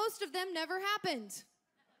 but most of them never happened.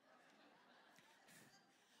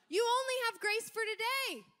 You only have grace for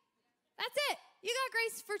today. That's it. You got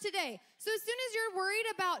grace for today. So as soon as you're worried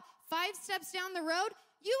about 5 steps down the road,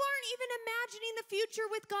 you aren't even imagining the future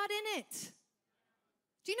with God in it.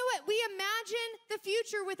 Do you know what? We imagine the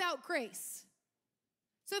future without grace.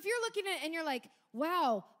 So if you're looking at it and you're like,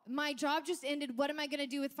 wow, my job just ended, what am I going to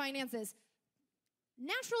do with finances?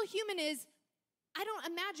 Natural human is, I don't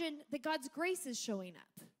imagine that God's grace is showing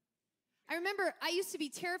up. I remember I used to be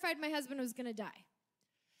terrified my husband was going to die.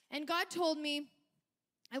 And God told me,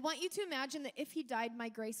 I want you to imagine that if he died, my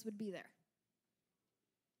grace would be there.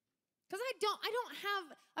 Because I don't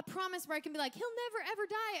have a promise where I can be like, he'll never, ever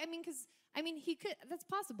die. He could, that's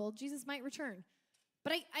possible. Jesus might return.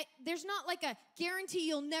 But there's not like a guarantee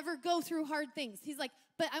you'll never go through hard things. He's like,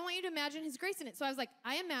 but I want you to imagine his grace in it. So I was like,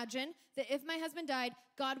 I imagine that if my husband died,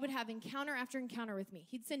 God would have encounter after encounter with me.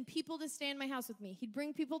 He'd send people to stay in my house with me. He'd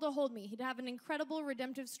bring people to hold me. He'd have an incredible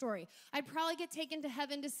redemptive story. I'd probably get taken to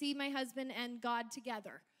heaven to see my husband and God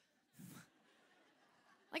together.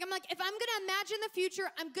 I'm like, if I'm going to imagine the future,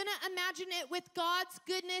 I'm going to imagine it with God's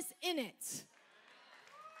goodness in it.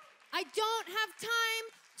 I don't have time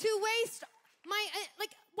to waste why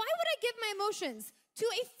would I give my emotions to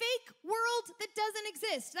a fake world that doesn't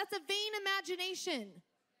exist? That's a vain imagination.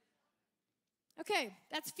 Okay,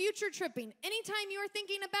 that's future tripping. Anytime you are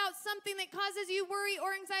thinking about something that causes you worry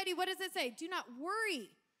or anxiety, what does it say? Do not worry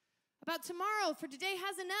about tomorrow, for today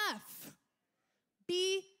has enough.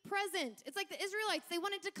 Be present. It's like the Israelites, they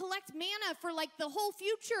wanted to collect manna for the whole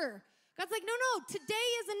future. God's like, no, today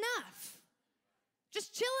is enough.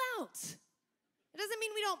 Just chill out. It doesn't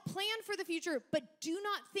mean we don't plan for the future, but do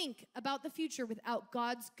not think about the future without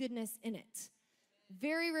God's goodness in it.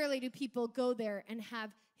 Very rarely do people go there and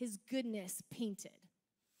have his goodness painted.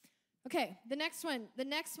 Okay, the next one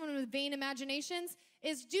with vain imaginations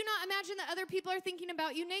is do not imagine that other people are thinking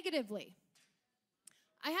about you negatively.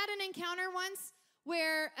 I had an encounter once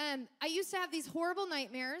where I used to have these horrible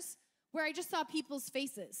nightmares where I just saw people's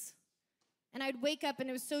faces. And I'd wake up and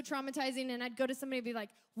it was so traumatizing and I'd go to somebody and be like,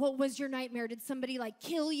 what was your nightmare? Did somebody like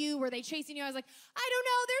kill you? Were they chasing you? I was like, I don't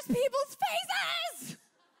know, there's people's faces!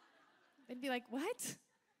 They'd be like, what?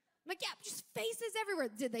 I'm like, yeah, just faces everywhere.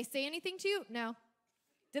 Did they say anything to you? No.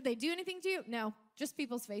 Did they do anything to you? No, just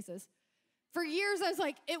people's faces. For years, I was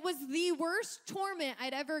like, it was the worst torment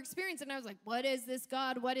I'd ever experienced. And I was like, what is this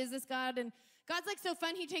God? What is this God? And God's like so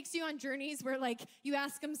fun. He takes you on journeys where like you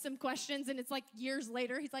ask him some questions and it's like years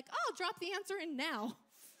later. He's like, oh, I'll drop the answer in now.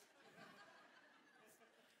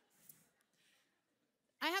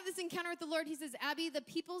 I have this encounter with the Lord. He says, Abby, the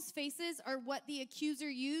people's faces are what the accuser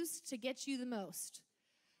used to get you the most.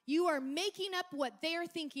 You are making up what they're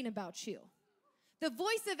thinking about you. The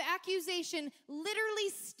voice of accusation literally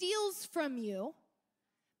steals from you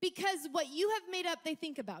because what you have made up, they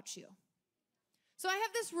think about you. So I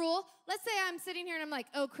have this rule. Let's say I'm sitting here and I'm like,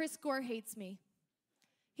 oh, Chris Gore hates me.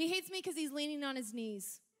 He hates me because he's leaning on his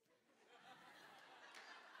knees.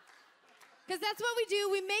 Because that's what we do.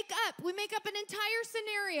 We make up an entire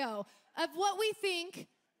scenario of what we think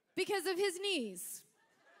because of his knees.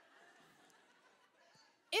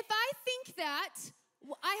 If I think that,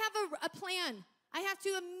 I have a plan. I have to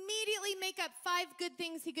immediately make up 5 good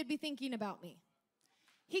things he could be thinking about me.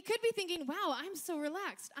 He could be thinking, wow, I'm so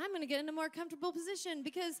relaxed. I'm going to get in a more comfortable position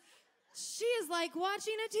because she is like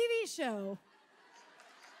watching a TV show.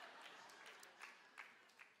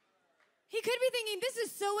 He could be thinking, this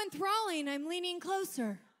is so enthralling, I'm leaning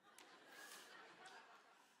closer.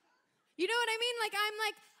 You know what I mean?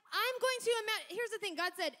 I'm going to imagine, here's the thing,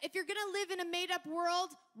 God said, if you're going to live in a made-up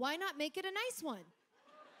world, why not make it a nice one?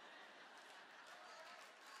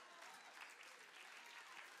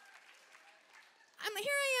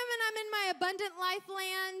 Here I am, and I'm in my abundant life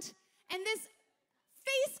land, and this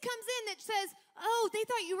face comes in that says, oh, they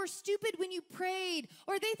thought you were stupid when you prayed,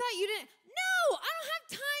 or they thought you didn't. No, I don't have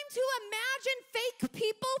time to imagine fake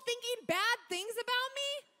people thinking bad things about me.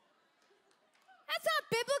 That's not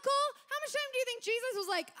biblical. How much time do you think Jesus was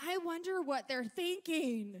like, I wonder what they're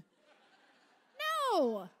thinking?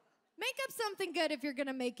 No. Make up something good if you're going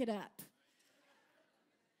to make it up.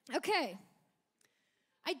 Okay.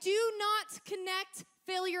 I do not connect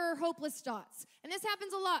failure or hopeless thoughts. And this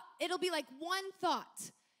happens a lot. It'll be like one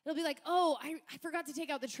thought. It'll be like, oh, I forgot to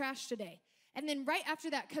take out the trash today. And then right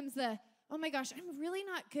after that comes the, oh my gosh, I'm really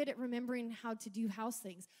not good at remembering how to do house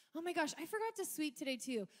things. Oh my gosh, I forgot to sweep today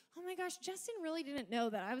too. Oh my gosh, Justin really didn't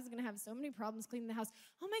know that I was gonna have so many problems cleaning the house.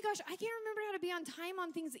 Oh my gosh, I can't remember how to be on time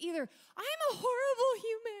on things either. I'm a horrible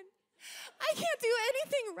human. I can't do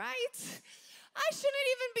anything right. I shouldn't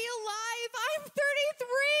even be alive. I'm 33.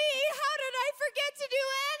 How did I forget to do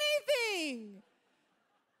anything?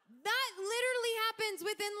 That literally happens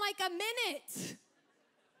within like a minute.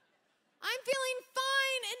 I'm feeling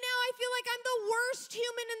fine, and now I feel like I'm the worst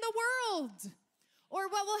human in the world. Or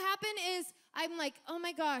what will happen is I'm like, oh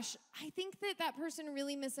my gosh, I think that person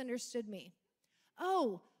really misunderstood me.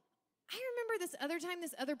 Oh, I remember this other time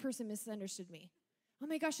this other person misunderstood me. Oh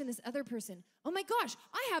my gosh, and this other person. Oh my gosh,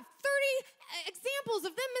 I have 30 examples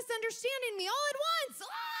of them misunderstanding me all at once.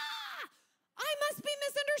 Ah! I must be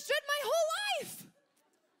misunderstood my whole life.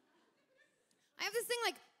 I have this thing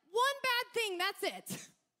like, one bad thing, that's it.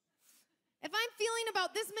 If I'm feeling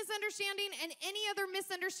about this misunderstanding and any other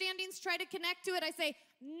misunderstandings try to connect to it, I say,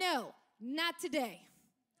 no, not today.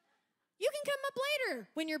 You can come up later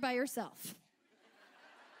when you're by yourself.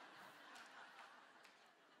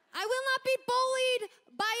 I will not be bullied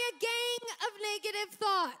by a gang of negative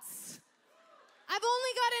thoughts. I've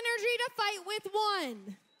only got energy to fight with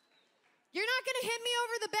one. You're not going to hit me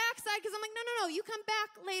over the backside because I'm like, no, you come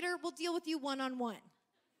back later. We'll deal with you one-on-one.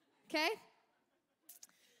 Okay?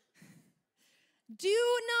 Do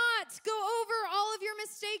not go over all of your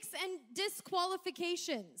mistakes and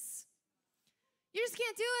disqualifications. You just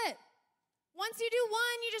can't do it. Once you do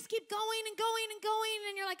one, you just keep going and going and going,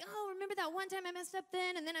 and you're like, oh, remember that one time I messed up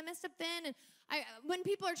then, and then I messed up then. And when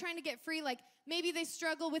people are trying to get free, like maybe they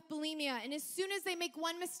struggle with bulimia, and as soon as they make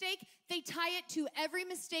one mistake, they tie it to every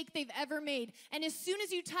mistake they've ever made. And as soon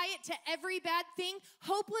as you tie it to every bad thing,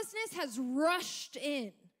 hopelessness has rushed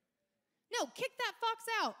in. No, kick that fox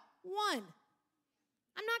out. 1.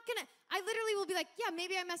 I literally will be like, yeah,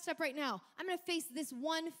 maybe I messed up right now. I'm gonna face this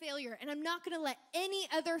one failure, and I'm not gonna let any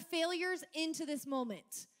other failures into this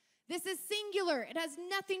moment. This is singular. It has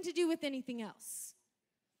nothing to do with anything else.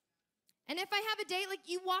 And if I have a date, like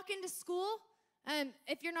you walk into school,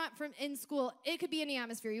 if you're not in school, it could be any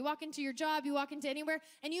atmosphere. You walk into your job, you walk into anywhere,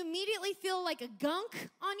 and you immediately feel like a gunk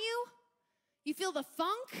on you. You feel the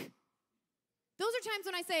funk. Those are times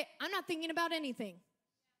when I say, I'm not thinking about anything.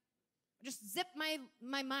 Just zip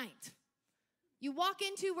my mind. You walk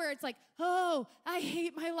into where it's like, oh, I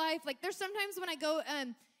hate my life. Like there's sometimes when I go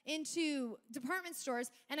into department stores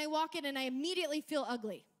and I walk in and I immediately feel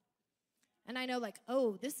ugly. And I know like,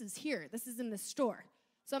 oh, this is here. This is in the store.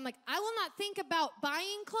 So I'm like, I will not think about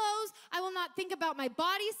buying clothes. I will not think about my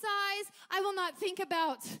body size. I will not think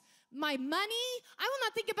about my money. I will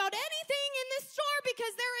not think about anything in this store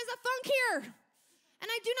because there is a funk here. And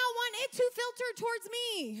I do not want it to filter towards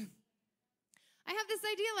me. I have this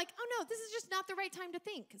idea like, oh no, this is just not the right time to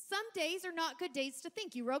think. Some days are not good days to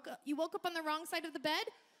think. You woke up on the wrong side of the bed.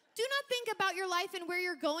 Do not think about your life and where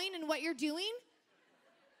you're going and what you're doing.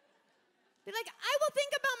 Be like, I will think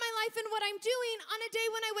about my life and what I'm doing on a day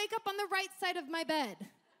when I wake up on the right side of my bed.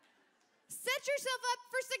 Set yourself up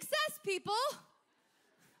for success, people.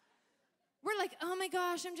 We're like, oh my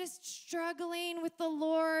gosh, I'm just struggling with the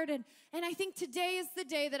Lord. And I think today is the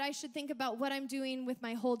day that I should think about what I'm doing with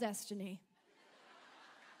my whole destiny.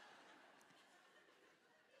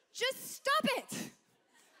 Just stop it.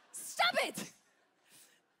 Stop it.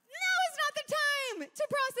 Now is not the time to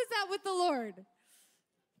process that with the Lord.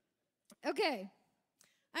 Okay.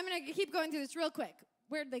 I'm going to keep going through this real quick.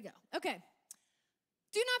 Where'd they go? Okay.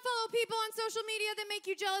 Do not follow people on social media that make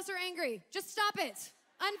you jealous or angry. Just stop it.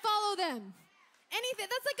 Unfollow them. Anything.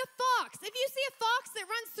 That's like a fox. If you see a fox that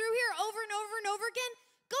runs through here over and over and over again,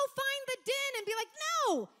 go find the den and be like,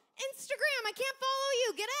 no, Instagram, I can't follow you.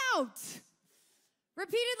 Get out.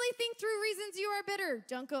 Repeatedly think through reasons you are bitter.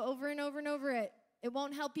 Don't go over and over and over it. It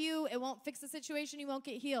won't help you. It won't fix the situation. You won't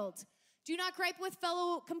get healed. Do not gripe with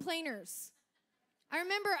fellow complainers. I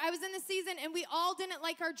remember I was in the season and we all didn't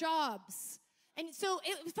like our jobs. And so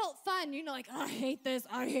it felt fun. You know, like, oh, I hate this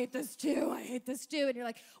too, I hate this too. And you're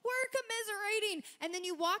like, we're commiserating. And then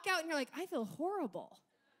you walk out and you're like, I feel horrible.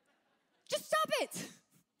 Just stop it.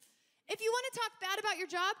 If you want to talk bad about your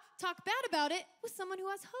job, talk bad about it with someone who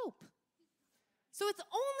has hope. So it's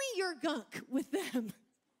only your gunk with them.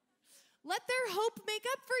 Let their hope make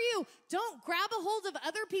up for you. Don't grab a hold of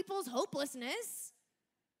other people's hopelessness.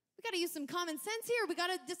 We got to use some common sense here. We got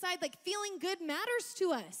to decide, like, feeling good matters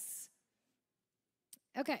to us.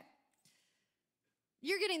 Okay.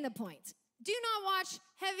 You're getting the point. Do not watch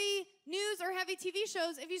heavy news or heavy TV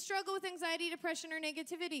shows if you struggle with anxiety, depression, or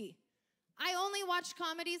negativity. I only watch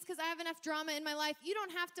comedies because I have enough drama in my life. You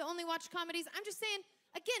don't have to only watch comedies. I'm just saying,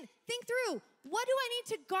 again, think through. What do I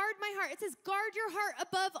need to guard my heart? It says, guard your heart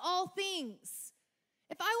above all things.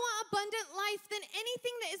 If I want abundant life, then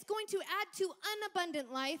anything that is going to add to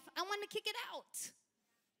unabundant life, I want to kick it out.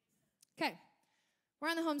 Okay, we're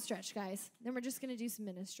on the home stretch, guys. Then we're just going to do some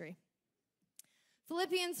ministry.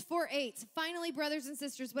 Philippians 4:8. Finally, brothers and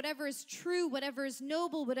sisters, whatever is true, whatever is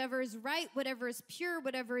noble, whatever is right, whatever is pure,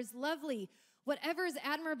 whatever is lovely, whatever is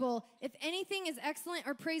admirable, if anything is excellent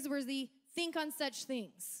or praiseworthy, think on such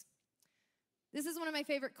things. This is one of my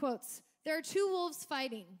favorite quotes. There are two wolves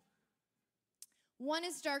fighting. One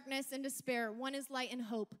is darkness and despair. One is light and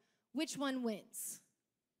hope. Which one wins?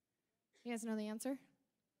 You guys know the answer?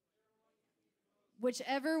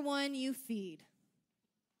 Whichever one you feed.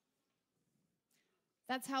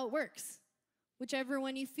 That's how it works. Whichever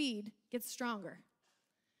one you feed gets stronger.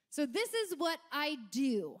 So this is what I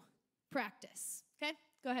do. Practice. Okay?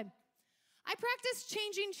 Go ahead. I practice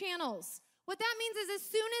changing channels. What that means is as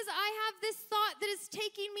soon as I have this thought that is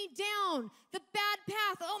taking me down the bad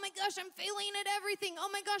path, oh my gosh, I'm failing at everything. Oh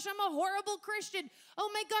my gosh, I'm a horrible Christian. Oh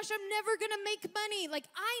my gosh, I'm never gonna make money. Like,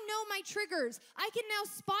 I know my triggers. I can now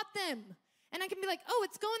spot them. And I can be like, oh,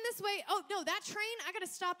 it's going this way. Oh no, that train, I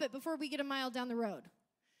gotta stop it before we get a mile down the road.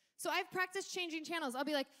 So I've practiced changing channels. I'll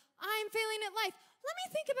be like, I'm failing at life. Let me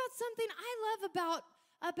think about something I love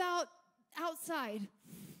about outside.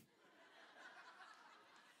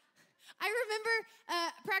 I remember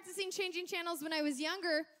practicing changing channels when I was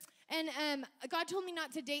younger, and God told me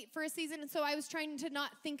not to date for a season, and so I was trying to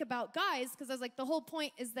not think about guys, because I was like, the whole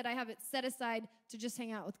point is that I have it set aside to just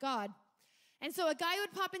hang out with God. And so a guy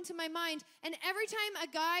would pop into my mind, and every time a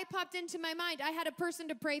guy popped into my mind, I had a person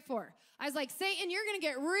to pray for. I was like, Satan, you're going to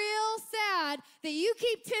get real sad that you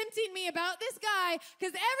keep tempting me about this guy,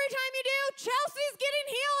 because every time you do, Chelsea's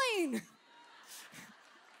getting healing.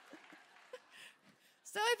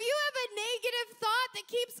 So if you have a negative thought that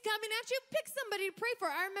keeps coming at you, pick somebody to pray for.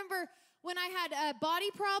 I remember when I had a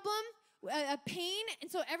body problem, a pain,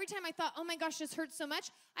 and so every time I thought, oh my gosh, this hurts so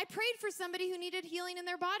much, I prayed for somebody who needed healing in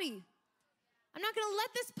their body. I'm not gonna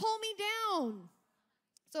let this pull me down.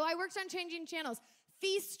 So I worked on changing channels.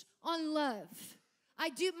 Feast on love.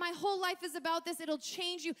 My whole life is about this. It'll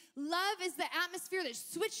change you. Love is the atmosphere that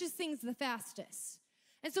switches things the fastest.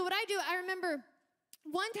 And so what I do, I remember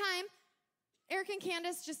one time, Eric and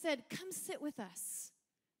Candace just said, come sit with us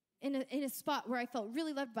in a spot where I felt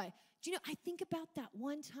really loved by. Do you know, I think about that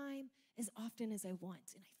one time as often as I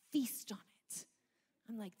want, and I feast on it.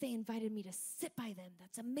 I'm like, they invited me to sit by them.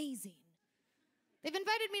 That's amazing. They've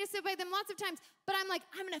invited me to sit by them lots of times, but I'm like,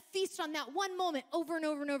 I'm going to feast on that one moment over and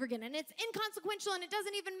over and over again. And it's inconsequential, and it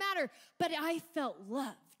doesn't even matter. But I felt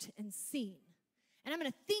loved and seen. And I'm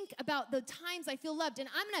going to think about the times I feel loved. And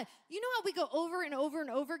I'm going to, you know how we go over and over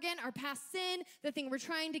and over again, our past sin, the thing we're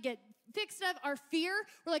trying to get fixed of, our fear.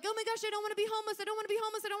 We're like, oh my gosh, I don't want to be homeless. I don't want to be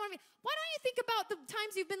homeless. I don't want to be. Why don't you think about the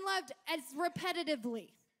times you've been loved as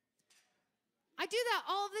repetitively? I do that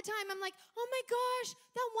all of the time. I'm like, oh my gosh,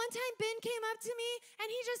 that one time Ben came up to me and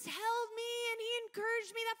he just held me and he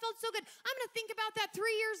encouraged me. That felt so good. I'm going to think about that 3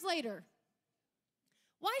 years later.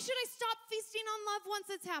 Why should I stop feasting on love once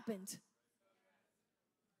it's happened?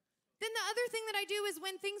 Then the other thing that I do is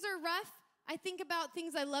when things are rough, I think about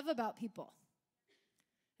things I love about people.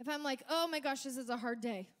 If I'm like, oh my gosh, this is a hard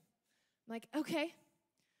day. I'm like, okay,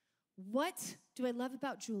 what do I love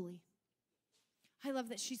about Julie? I love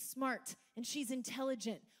that she's smart and she's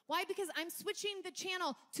intelligent. Why? Because I'm switching the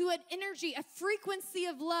channel to an energy, a frequency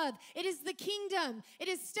of love. It is the kingdom. It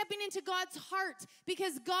is stepping into God's heart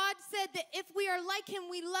because God said that if we are like him,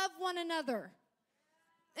 we love one another.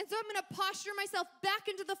 And so I'm going to posture myself back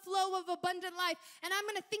into the flow of abundant life, and I'm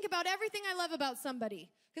going to think about everything I love about somebody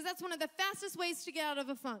because that's one of the fastest ways to get out of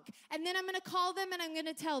a funk. And then I'm going to call them and I'm going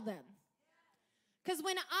to tell them. Because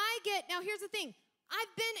when now here's the thing.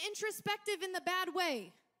 I've been introspective in the bad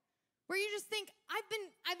way, where you just think,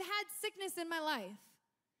 I've had sickness in my life.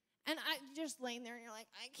 And I'm just laying there and you're like,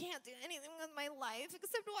 I can't do anything with my life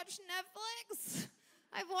except watch Netflix.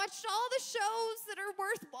 I've watched all the shows that are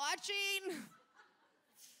worth watching.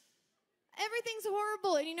 Everything's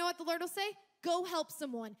horrible. And you know what the Lord will say? Go help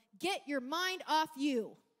someone. Get your mind off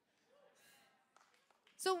you.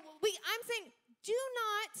 So I'm saying,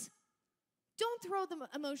 don't throw the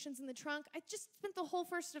emotions in the trunk. I just spent the whole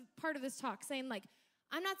first part of this talk saying, like,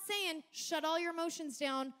 I'm not saying shut all your emotions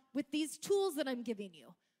down with these tools that I'm giving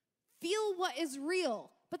you. Feel what is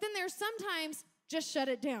real. But then there's sometimes just shut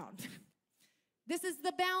it down. This is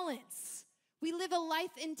the balance. We live a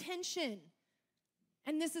life in tension.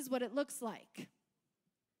 And this is what it looks like.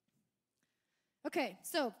 Okay,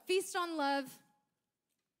 so feast on love.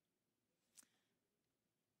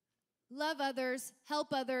 Love others, help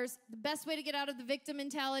others. The best way to get out of the victim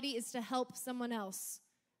mentality is to help someone else.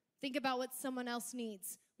 Think about what someone else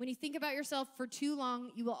needs. When you think about yourself for too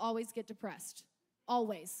long, you will always get depressed.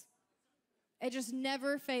 Always. It just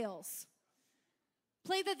never fails.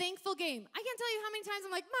 Play the thankful game. I can't tell you how many times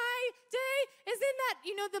I'm like, my day is in that,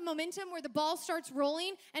 the momentum where the ball starts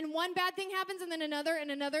rolling and one bad thing happens and then another and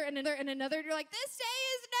another and another and another. You're like, this day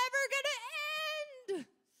is never gonna end.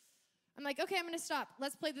 I'm like, okay, I'm gonna stop.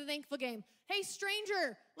 Let's play the thankful game. Hey,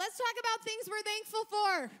 stranger, let's talk about things we're thankful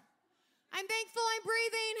for. I'm thankful I'm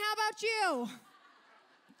breathing. How about you?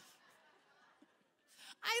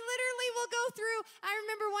 I literally will go through. I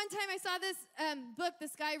remember one time I saw this book.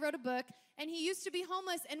 This guy wrote a book, and he used to be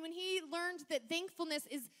homeless. And when he learned that thankfulness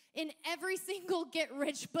is in every single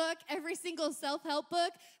get-rich book, every single self-help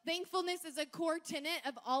book, thankfulness is a core tenet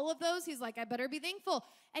of all of those. He's like, I better be thankful.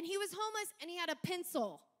 And he was homeless, and he had a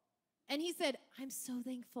pencil. And he said, I'm so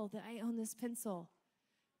thankful that I own this pencil.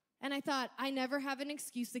 And I thought, I never have an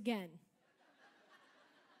excuse again.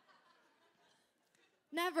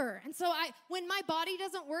 Never. And so when my body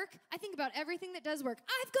doesn't work, I think about everything that does work.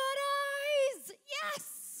 I've got eyes.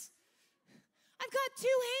 Yes. I've got 2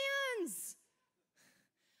 hands.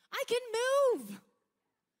 I can move.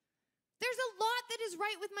 There's a lot that is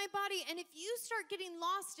right with my body. And if you start getting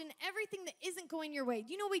lost in everything that isn't going your way,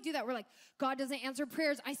 we do that. We're like, God doesn't answer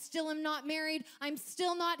prayers. I still am not married. I'm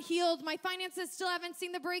still not healed. My finances still haven't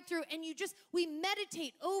seen the breakthrough. And we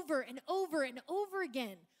meditate over and over and over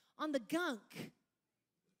again on the gunk.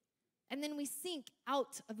 And then we sink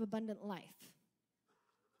out of abundant life.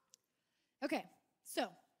 Okay, so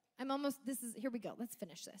here we go. Let's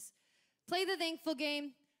finish this. Play the thankful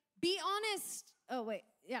game. Be honest.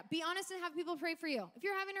 Be honest and have people pray for you. If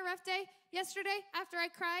you're having a rough day, yesterday, after I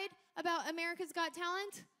cried about America's Got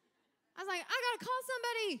Talent, I was like, I gotta call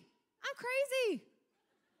somebody. I'm crazy.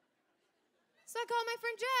 So I called my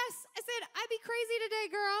friend Jess. I said, I be crazy today,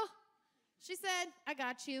 girl. She said, I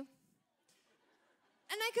got you.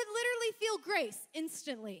 And I could literally feel grace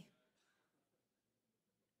instantly.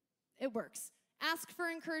 It works. Ask for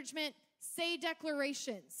encouragement. Say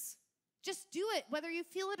declarations. Just do it, whether you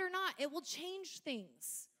feel it or not. It will change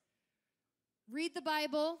things. Read the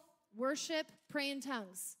Bible, worship, pray in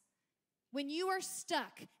tongues. When you are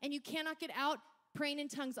stuck and you cannot get out, praying in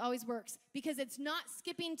tongues always works because it's not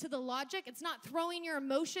skipping to the logic. It's not throwing your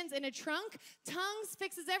emotions in a trunk. Tongues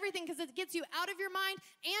fixes everything because it gets you out of your mind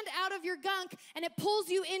and out of your gunk, and it pulls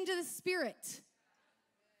you into the Spirit.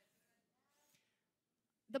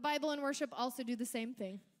 The Bible and worship also do the same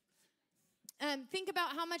thing. Think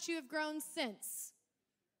about how much you have grown since.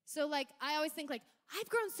 So, like, I always think, like, I've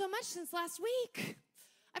grown so much since last week.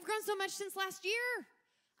 I've grown so much since last year.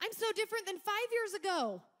 I'm so different than 5 years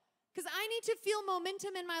ago. Because I need to feel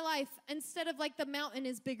momentum in my life instead of like the mountain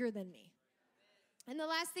is bigger than me. And the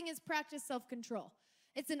last thing is practice self-control.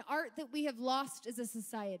 It's an art that we have lost as a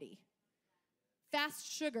society. Fast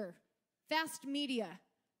sugar, fast media,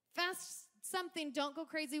 fast something. Don't go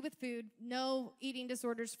crazy with food. No eating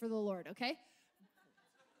disorders for the Lord, okay?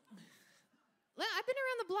 I've been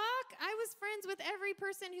around the block. I was friends with every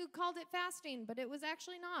person who called it fasting, but it was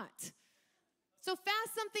actually not. So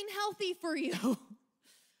fast something healthy for you.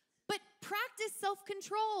 But practice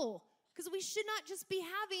self-control, because we should not just be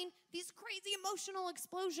having these crazy emotional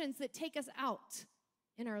explosions that take us out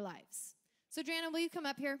in our lives. So, Joanna, will you come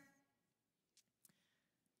up here?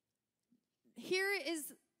 Here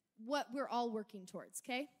is what we're all working towards,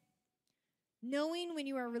 okay? Knowing when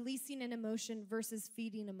you are releasing an emotion versus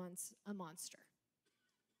feeding a monster.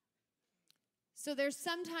 So there's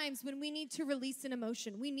sometimes when we need to release an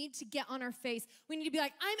emotion, we need to get on our face. We need to be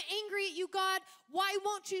like, I'm angry at you, God. Why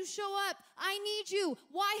won't you show up? I need you.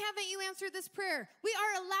 Why haven't you answered this prayer? We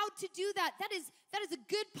are allowed to do that. That is a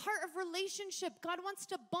good part of relationship. God wants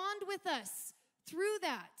to bond with us through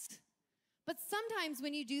that. But sometimes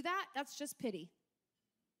when you do that, that's just pity.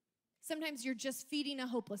 Sometimes you're just feeding a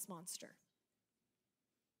hopeless monster.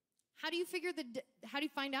 How do you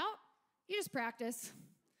find out? You just practice.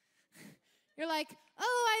 You're like,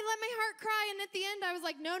 oh, I let my heart cry, and at the end I was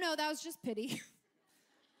like, no, that was just pity.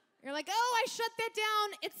 You're like, oh, I shut that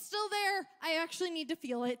down. It's still there. I actually need to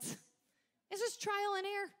feel it. It's just trial and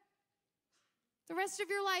error. The rest of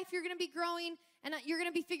your life, you're going to be growing, and you're going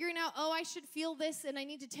to be figuring out, oh, I should feel this, and I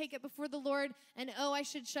need to take it before the Lord, and oh, I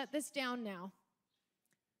should shut this down now.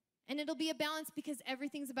 And it'll be a balance because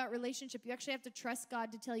everything's about relationship. You actually have to trust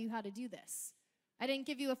God to tell you how to do this. I didn't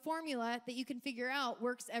give you a formula that you can figure out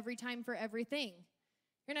works every time for everything.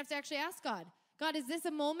 You're going to have to actually ask God, God, is this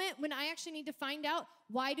a moment when I actually need to find out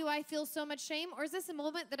why do I feel so much shame? Or is this a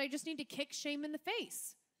moment that I just need to kick shame in the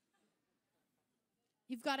face?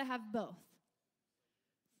 You've got to have both.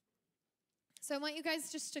 So I want you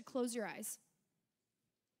guys just to close your eyes.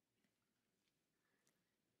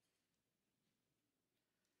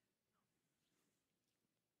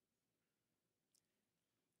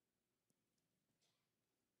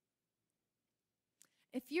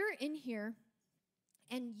 If you're in here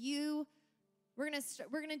and we're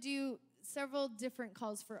gonna do several different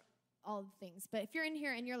calls for all things, but if you're in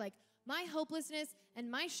here and you're like, my hopelessness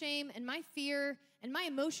and my shame and my fear and my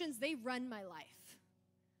emotions, they run my life.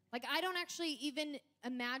 Like, I don't actually even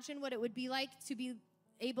imagine what it would be like to be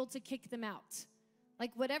able to kick them out.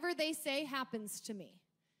 Like, whatever they say happens to me.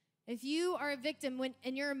 If you are a victim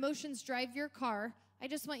and your emotions drive your car, I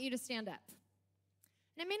just want you to stand up.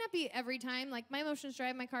 And it may not be every time. Like, my emotions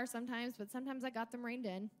drive my car sometimes, but sometimes I got them reined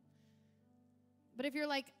in. But if you're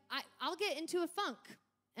like, I'll get into a funk,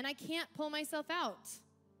 and I can't pull myself out.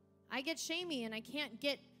 I get shamey, and I can't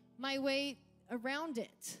get my way around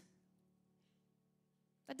it.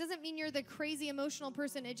 That doesn't mean you're the crazy emotional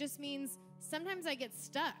person. It just means sometimes I get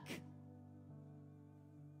stuck.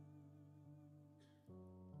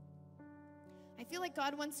 I feel like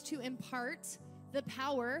God wants to impart the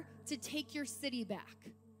power to take your city back.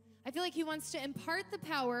 I feel like he wants to impart the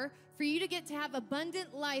power for you to get to have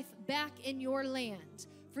abundant life back in your land.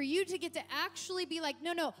 For you to get to actually be like,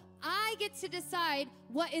 no, I get to decide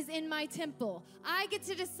what is in my temple. I get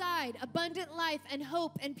to decide abundant life and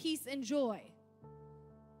hope and peace and joy.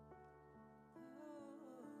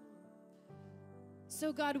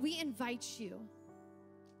 So God, we invite you.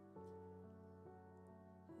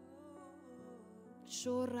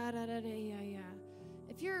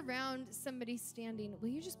 If you're around somebody standing, will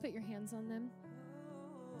you just put your hands on them?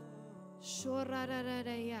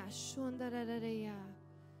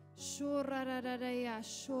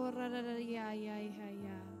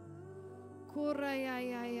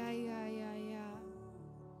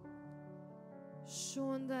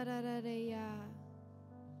 Shondarareya.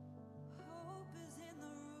 Hope is in the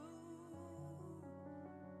room.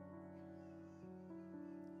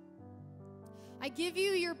 I give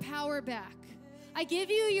you your power back. I give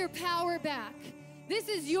you your power back. This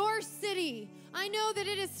is your city. I know that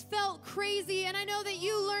it has felt crazy, and I know that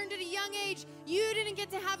you learned at a young age you didn't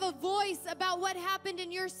get to have a voice about what happened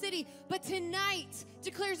in your city. But tonight,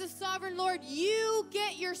 declares the sovereign Lord, you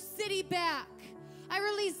get your city back. I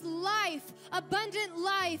release life, abundant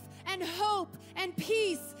life, and hope, and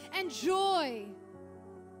peace, and joy.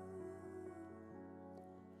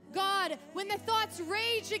 God, when the thoughts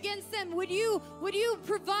rage against them, would you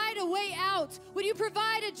provide a way out? Would you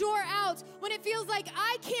provide a door out? When it feels like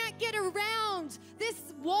I can't get around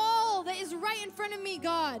this wall that is right in front of me,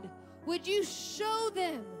 God, would you show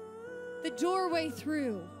them the doorway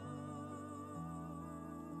through?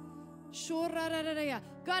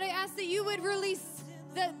 God, I ask that you would release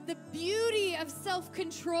the beauty of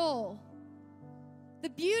self-control. The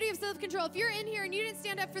beauty of self-control. If you're in here and you didn't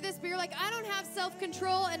stand up for this, but you're like, I don't have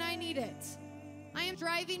self-control and I need it. I am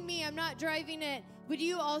driving me, I'm not driving it. Would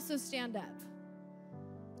you also stand up?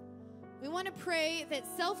 We want to pray that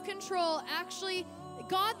self-control, actually,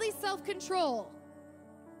 godly self-control.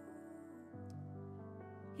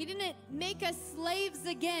 He didn't make us slaves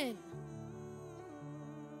again.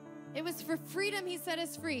 It was for freedom He set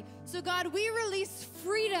us free. So God, we release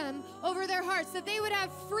freedom over their hearts, that they would have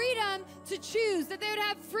freedom to choose, that they would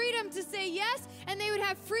have freedom to say yes, and they would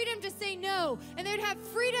have freedom to say no, and they would have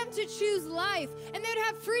freedom to choose life, and they would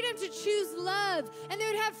have freedom to choose love, and they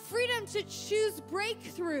would have freedom to choose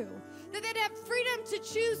breakthrough, that they'd have freedom to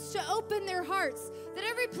choose to open their hearts, that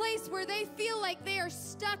every place where they feel like they are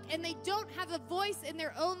stuck and they don't have a voice in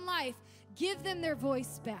their own life, give them their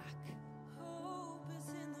voice back. Hope is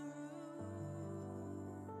in the room.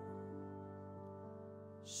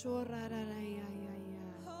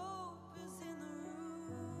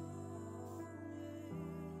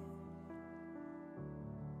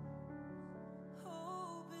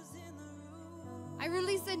 Hope is in the room. I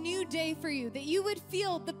release a new day for you, that you would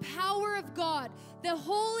feel the power of God, the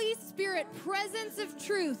Holy Spirit, presence of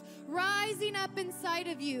truth rising up inside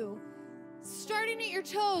of you, starting at your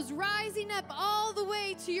toes, rising up all the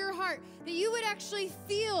way to your heart, that you would actually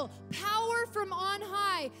feel power from on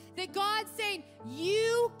high, that God's saying,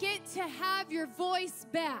 you get to have your voice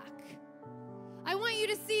back. I want you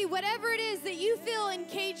to see whatever it is that you feel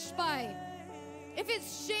encaged by. If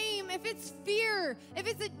it's shame, if it's fear, if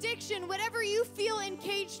it's addiction, whatever you feel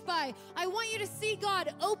encaged by, I want you to see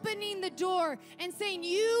God opening the door and saying,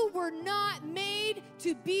 you were not made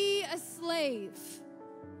to be a slave.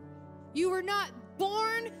 You were not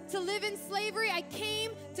born to live in slavery. I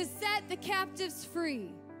came to set the captives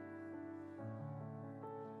free.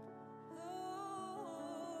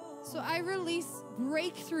 So I release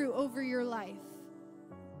breakthrough over your life.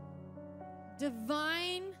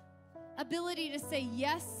 Divine ability to say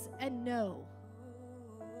yes and no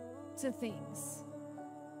to things.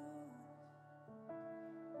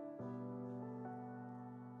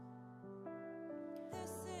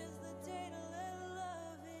 This is the day to let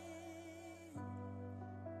love in.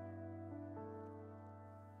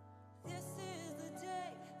 This is the day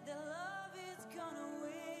that love is gonna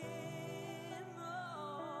win.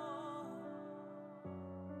 Oh.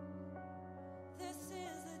 This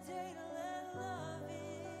is the day to let love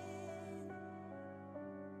in.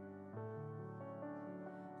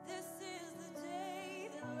 This is the day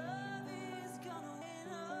that love is gonna win.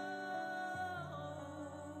 Oh.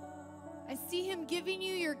 I see Him giving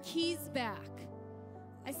you your keys back.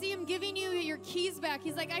 I see Him giving you your keys back.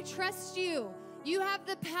 He's like, I trust you. You have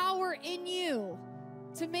the power in you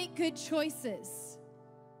to make good choices.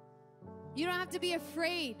 You don't have to be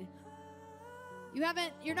afraid.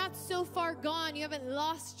 You're not so far gone. You haven't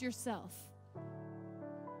lost yourself.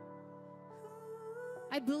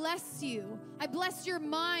 I bless you. I bless your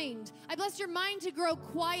mind. I bless your mind to grow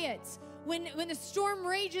quiet when the storm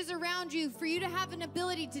rages around you, for you to have an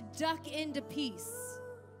ability to duck into peace,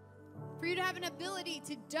 for you to have an ability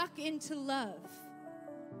to duck into love.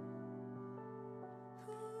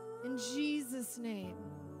 In Jesus' name.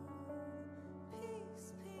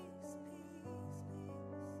 Peace, peace, peace, peace, peace.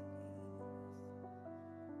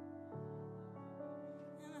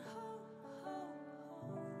 And hope, hope,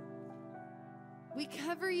 hope. We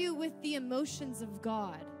cover you with the emotions of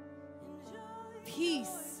God. And joy, Peace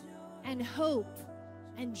joy, and hope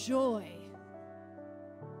and joy.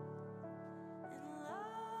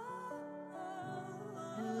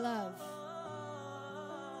 And love.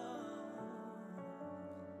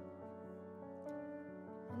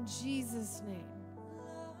 In Jesus' name.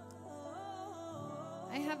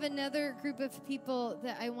 I have another group of people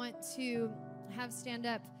that I want to have stand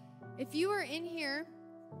up. If you are in here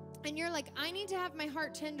and you're like, I need to have my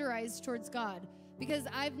heart tenderized towards God because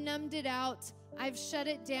I've numbed it out, I've shut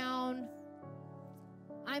it down,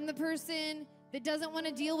 I'm the person that doesn't want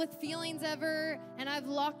to deal with feelings ever, and I've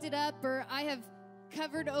locked it up, or I have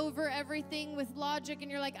covered over everything with logic, and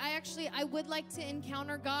you're like, I would like to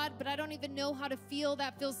encounter God, but I don't even know how to feel.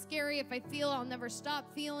 That feels scary. If I feel, I'll never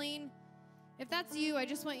stop feeling. If that's you, I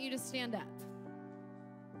just want you to stand up.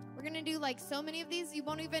 We're going to do like so many of these,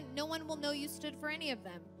 no one will know you stood for any of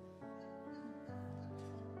them.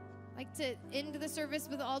 Like to end the service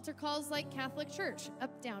with altar calls like Catholic Church.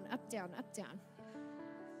 Up, down, up, down, up, down.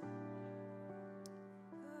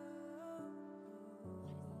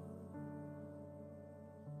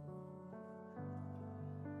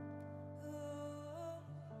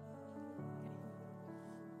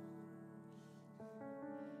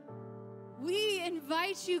 We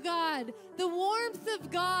invite you, God, the warmth of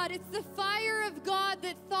God. It's the fire of God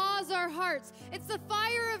that thaws our hearts. It's the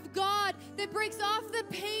fire of God that breaks off the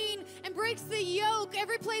pain and breaks the yoke.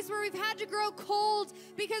 Every place where we've had to grow cold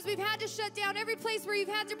because we've had to shut down. Every place where you've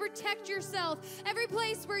had to protect yourself. Every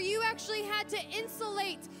place where you actually had to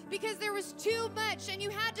insulate because there was too much and you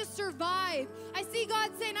had to survive. I see God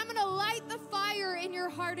saying, I'm going to light the fire in your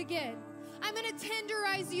heart again. I'm going to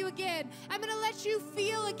tenderize you again. I'm going to let you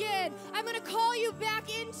feel again. I'm going to call you back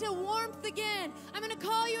into warmth again. I'm going to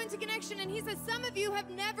call you into connection. And he says, some of you have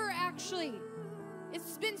never actually.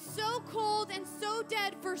 It's been so cold and so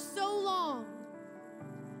dead for so long.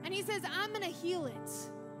 And he says, I'm going to heal it.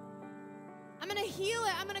 I'm going to heal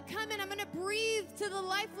it. I'm going to come in. I'm going to breathe to the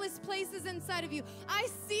lifeless places inside of you. I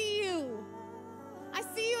see you. I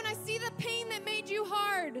see you, and I see the pain that made you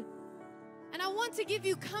hard. And I want to give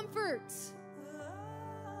you comfort.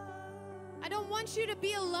 I don't want you to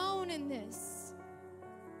be alone in this.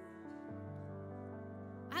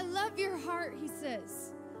 I love your heart, he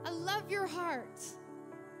says. I love your heart.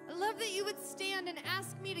 I love that you would stand and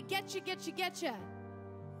ask me to get you.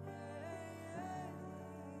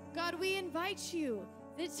 God, we invite you,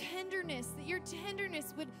 the tenderness, that your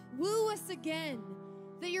tenderness would woo us again,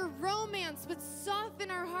 that your romance would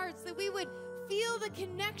soften our hearts, that we would feel the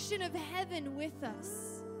connection of heaven with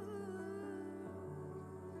us.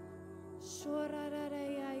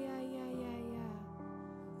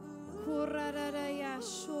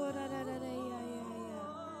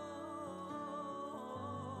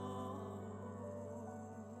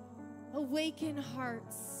 Awaken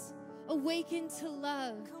hearts. Awaken to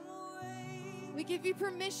love. We give you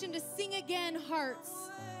permission to sing again, hearts.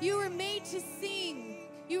 You were made to sing.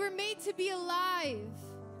 You were made to be alive.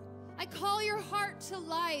 I call your heart to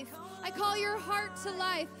life. I call your heart to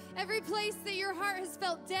life. Every place that your heart has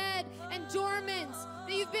felt dead and dormant,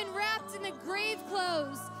 that you've been wrapped in the grave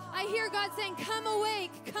clothes, I hear God saying, come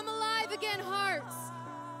awake, come alive again, hearts.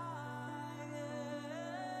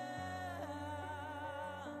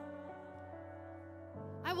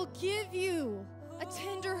 I will give you a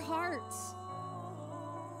tender heart.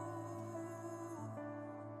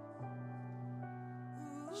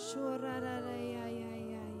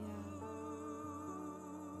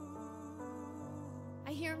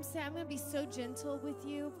 I hear him say, I'm going to be so gentle with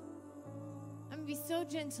you. I'm going to be so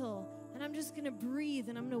gentle, and I'm just going to breathe,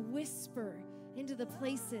 and I'm going to whisper into the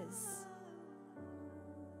places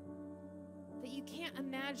that you can't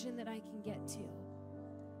imagine that I can get to.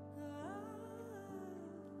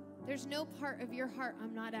 There's no part of your heart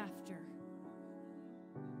I'm not after.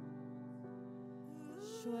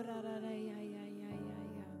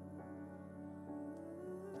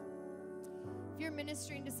 If you're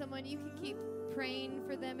ministering to someone, you can keep praying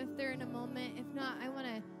for them if they're in a moment. If not, I want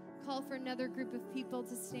to call for another group of people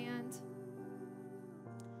to stand.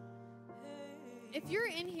 If you're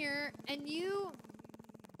in here and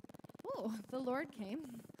the Lord came.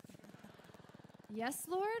 Yes,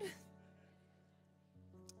 Lord?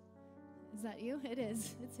 Is that you? It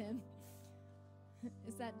is. It's him.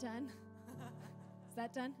 Is that done? Is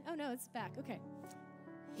that done? Oh, no, it's back. Okay.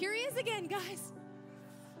 Here he is again, guys.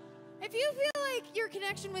 If you feel like your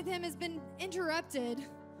connection with him has been interrupted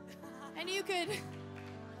and you could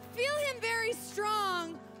feel him very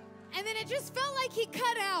strong and then it just felt like he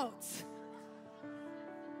cut out.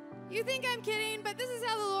 You think I'm kidding, but this is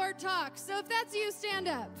how the Lord talks. So if that's you, stand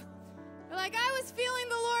up. You're like, I was feeling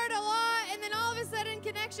the Lord a lot, and then all of a sudden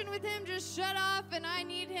connection with him just shut off, and I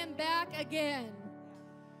need him back again.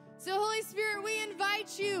 So Holy Spirit, we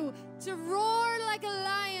invite you to roar like a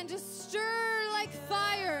lion, to stir like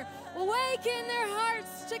fire, awaken their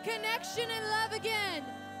hearts to connection and love again.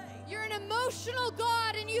 You're an emotional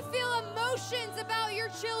God, and you feel emotions about your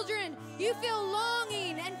children. You feel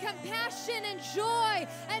longing and compassion and joy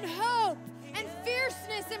and hope and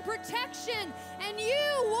fierceness and protection, and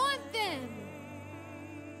you want them.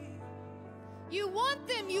 You want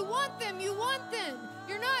them, you want them, you want them.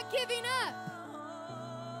 You're not giving up.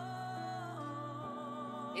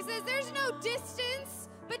 He says, there's no distance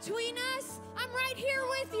between us. I'm right here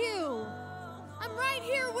with you. I'm right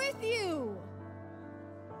here with you.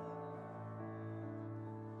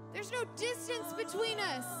 There's no distance between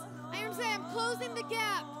us. I hear him say, I'm closing the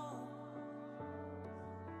gap.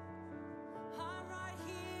 I'm right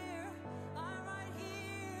here. I'm right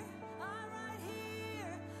here. I'm right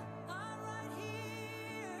here. I'm right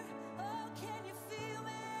here. Oh, can you feel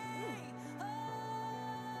me? Oh,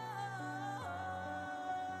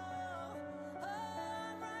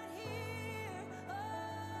 I'm right here.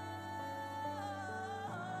 Oh,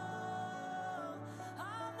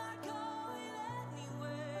 I'm not going anywhere.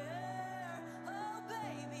 Oh,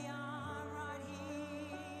 baby, I'm right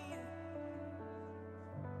here.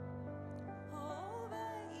 Oh,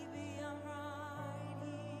 baby, I'm right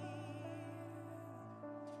here.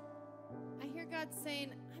 I hear God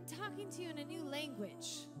saying, I'm talking to you in a new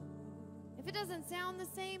language. If it doesn't sound the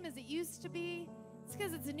same as it used to be, it's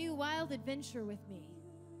because it's a new wild adventure with me.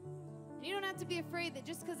 And you don't have to be afraid that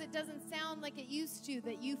just because it doesn't sound like it used to,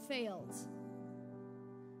 that you failed.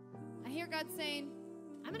 I hear God saying,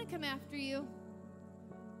 I'm going to come after you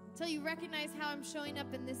until you recognize how I'm showing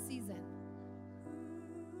up in this season.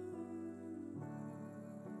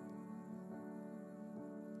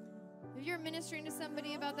 If you're ministering to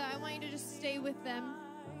somebody about that, I want you to just stay with them.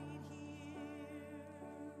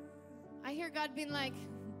 I hear God being like,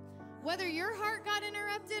 whether your heart got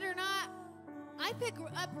interrupted or not, I pick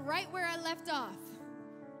up right where I left off.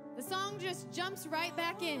 The song just jumps right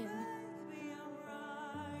back in. Baby, I'm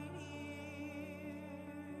right here.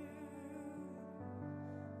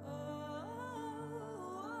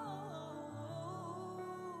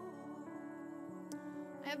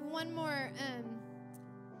 I have one more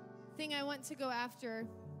thing I want to go after.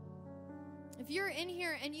 If you're in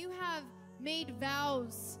here and you have made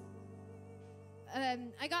vows,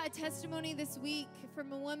 I got a testimony this week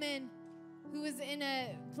from a woman who was in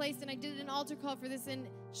a place, and I did an altar call for this, and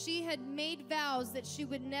she had made vows that she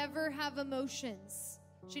would never have emotions.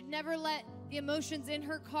 She'd never let the emotions in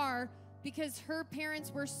her car because her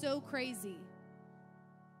parents were so crazy.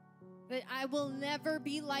 But I will never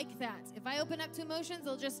be like that. If I open up to emotions,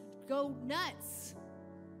 they'll just go nuts.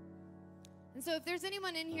 And so if there's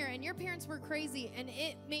anyone in here and your parents were crazy and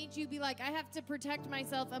it made you be like, I have to protect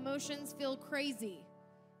myself, emotions feel crazy.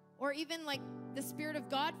 Or even like the Spirit of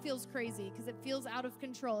God feels crazy because it feels out of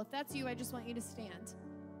control. If that's you, I just want you to stand.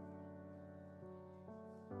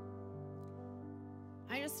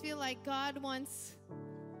 I just feel like God wants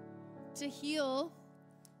to heal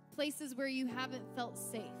places where you haven't felt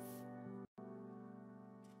safe.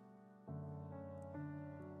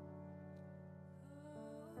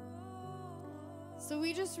 So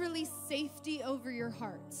we just release safety over your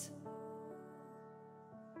heart.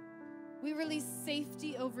 We release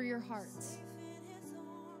safety over your heart.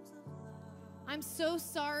 I'm so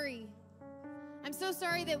sorry. I'm so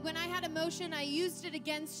sorry that when I had emotion, I used it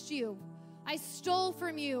against you. I stole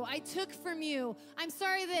from you. I took from you. I'm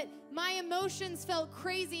sorry that my emotions felt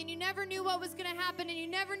crazy and you never knew what was going to happen and you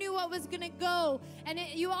never knew what was going to go. And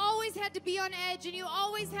you always had to be on edge and you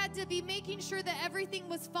always had to be making sure that everything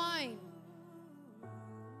was fine.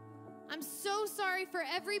 I'm so sorry for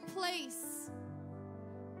every place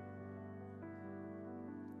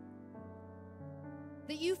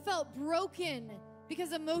that you felt broken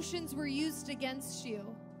because emotions were used against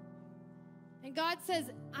you. And God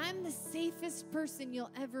says, I'm the safest person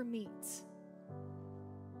you'll ever meet.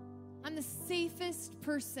 I'm the safest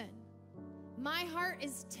person. My heart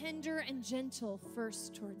is tender and gentle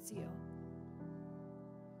first towards you.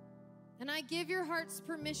 And I give your hearts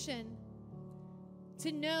permission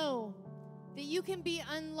to know that you can be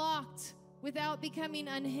unlocked without becoming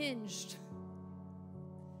unhinged.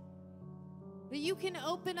 That you can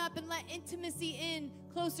open up and let intimacy in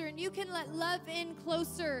closer, and you can let love in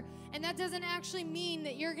closer. And that doesn't actually mean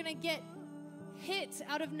that you're gonna get hit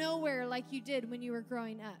out of nowhere like you did when you were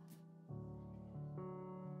growing up.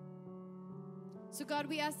 So God,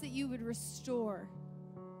 we ask that you would restore.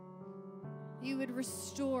 You would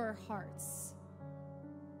restore hearts.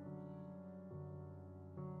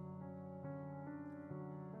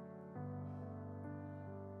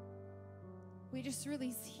 We just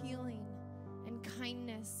release healing and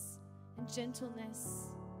kindness and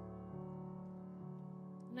gentleness.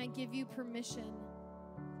 And I give you permission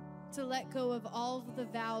to let go of all of the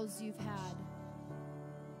vows you've had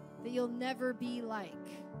that you'll never be like.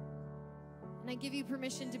 And I give you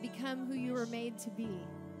permission to become who you were made to be.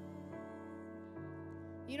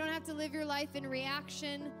 You don't have to live your life in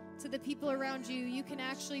reaction to the people around you. You can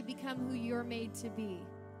actually become who you're made to be.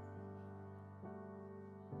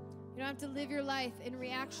 You don't have to live your life in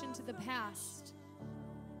reaction to the past.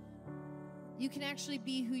 You can actually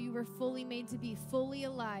be who you were fully made to be, fully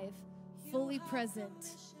alive, fully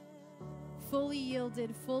present, fully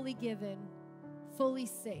yielded, fully given, fully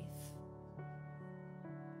safe.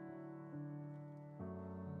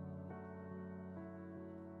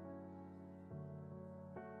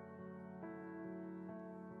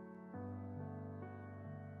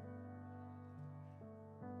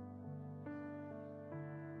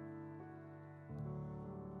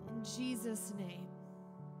 In Jesus' name,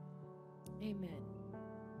 amen.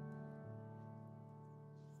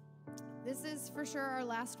 This is for sure our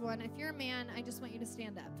last one. If you're a man, I just want you to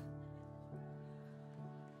stand up.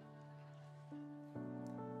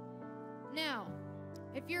 Now,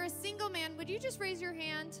 if you're a single man, would you just raise your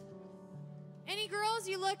hand? Any girls,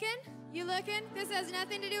 you looking? You looking? This has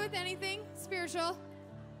nothing to do with anything spiritual.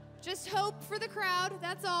 Just hope for the crowd,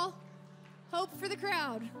 that's all. Hope for the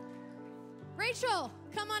crowd. Rachel,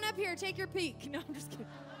 come on up here, take your peek. No, I'm just kidding.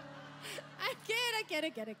 I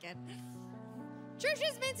kid. Church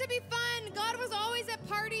is meant to be fun. God was always at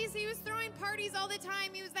parties. He was throwing parties all the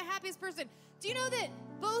time. He was the happiest person. Do you know that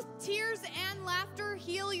both tears and laughter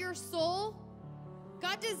heal your soul?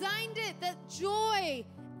 God designed it that joy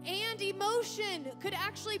and emotion could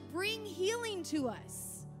actually bring healing to us.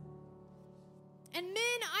 And men,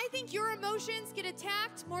 I think your emotions get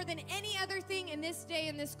attacked more than any other thing in this day,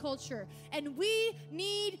 in this culture. And we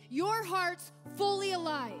need your hearts fully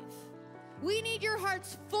alive. We need your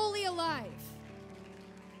hearts fully alive.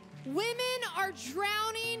 Women are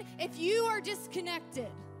drowning if you are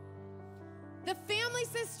disconnected. The family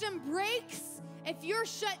system breaks if you're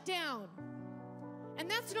shut down.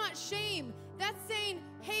 And that's not shame. That's saying,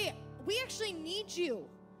 hey, we actually need you.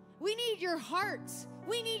 We need your heart.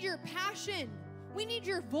 We need your passion. We need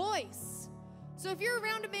your voice. So if you're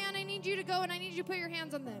around a man, I need you to go and I need you to put your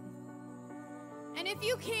hands on them. And if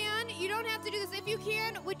you can, you don't have to do this. If you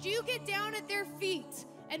can, would you get down at their feet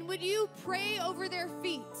and would you pray over their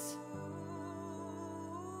feet?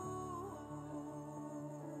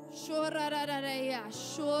 Shorarareya,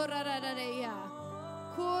 shorarareya,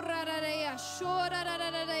 korarareya,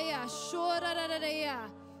 shorarareya, shorarareya.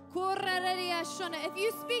 If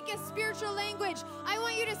you speak a spiritual language, I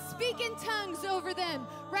want you to speak in tongues over them.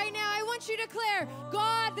 Right now, I want you to declare,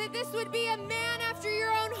 God, that this would be a man after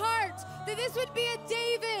your own heart, that this would be a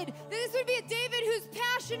David, that this would be a David who's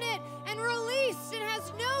passionate and released and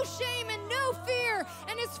has no shame and no fear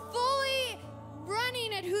and is fully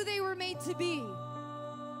running at who they were made to be.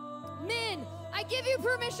 Men, I give you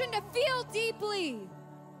permission to feel deeply.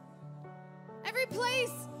 Every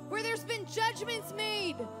place where there's been judgments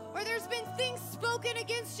made, or there's been things spoken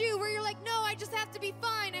against you where you're like, no, I just have to be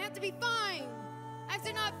fine. I have to be fine. I have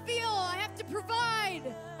to not feel. I have to provide.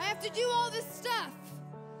 I have to do all this stuff.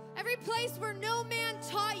 Every place where no man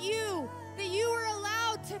taught you that you were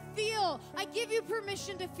allowed to feel, I give you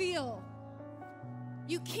permission to feel.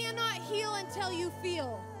 You cannot heal until you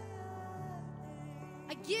feel.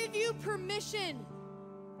 I give you permission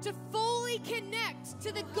to fully connect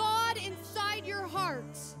to the God inside your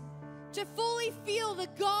heart, to fully feel the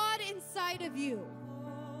God inside of you.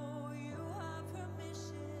 Oh, you have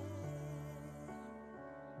permission.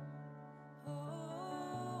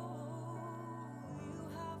 Oh, you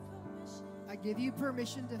have permission. I give you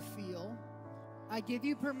permission to feel. I give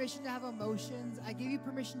you permission to have emotions. I give you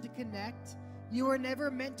permission to connect. You were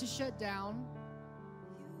never meant to shut down.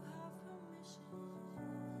 You have permission.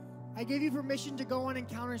 I give you permission to go on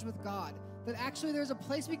encounters with God. That actually there's a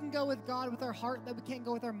place we can go with God with our heart that we can't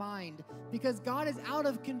go with our mind. Because God is out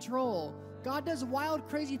of control. God does wild,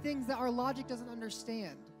 crazy things that our logic doesn't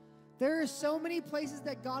understand. There are so many places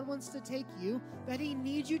that God wants to take you that He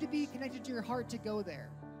needs you to be connected to your heart to go there.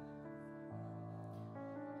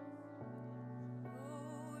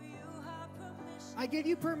 Oh, you have permission. I give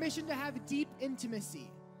you permission to have deep intimacy.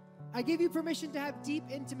 I give you permission to have deep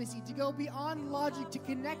intimacy, to go beyond logic, to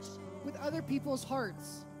connect with other people's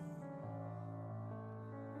hearts.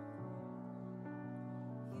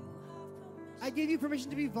 I give you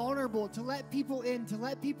permission to be vulnerable, to let people in, to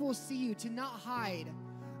let people see you, to not hide.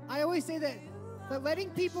 I always say that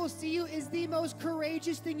letting people see you is the most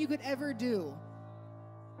courageous thing you could ever do.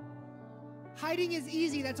 Hiding is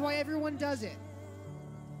easy, that's why everyone does it.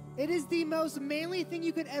 It is the most manly thing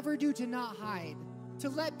you could ever do to not hide, to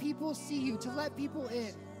let people see you, to let people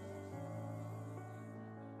in.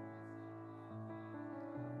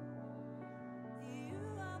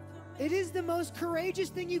 It is the most courageous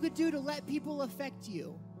thing you could do to let people affect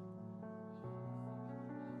you.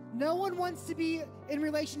 No one wants to be in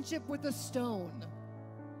relationship with a stone.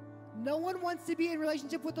 No one wants to be in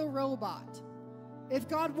relationship with a robot. If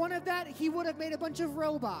God wanted that, he would have made a bunch of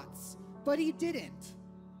robots, but he didn't.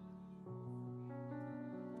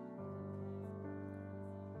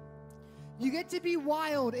 You get to be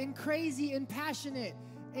wild and crazy and passionate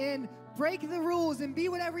and break the rules and be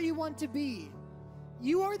whatever you want to be.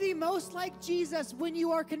 You are the most like Jesus when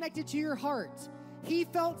you are connected to your heart. He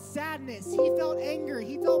felt sadness, he felt anger,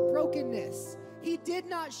 he felt brokenness. He did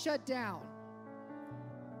not shut down.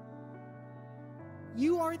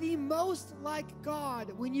 You are the most like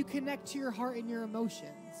God when you connect to your heart and your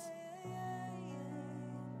emotions.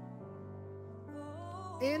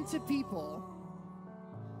 And to people.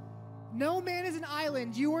 No man is an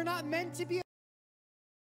island. You are not meant to be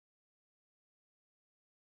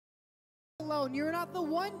alone. You're not the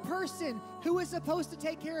one person who is supposed to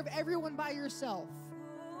take care of everyone by yourself.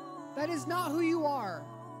 That is not who you are.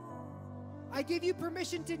 I give you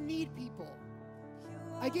permission to need people.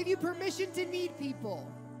 I give you permission to need people.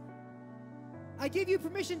 I give you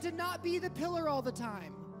permission to not be the pillar all the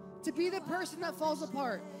time, to be the person that falls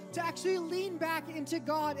apart, to actually lean back into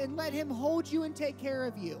God and let him hold you and take care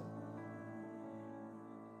of you.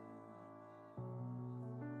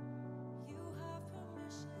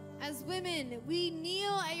 As women, we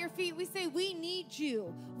kneel at your feet. We say, we need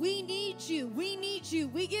you. We need you. We need you.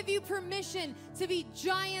 We give you permission to be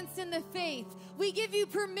giants in the faith. We give you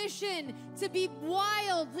permission to be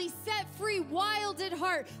wildly set free, wild at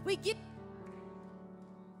heart. We give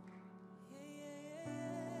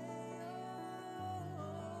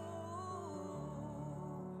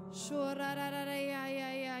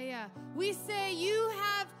We say you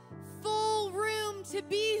have full room to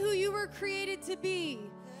be who you were created to be.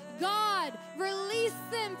 God, release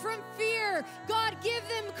them from fear. God, give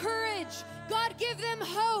them courage. God, give them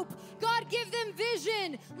hope. God, give them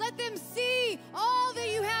vision. Let them see all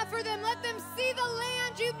that you have for them. Let them see the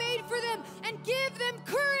land you made for them, and give them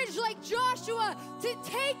courage like Joshua to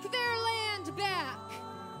take their land back.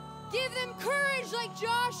 Give them courage like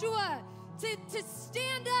Joshua to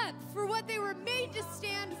stand up for what they were made to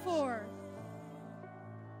stand for.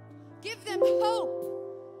 Give them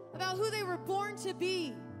hope about who they were born to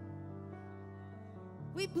be.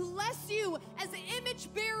 We bless you as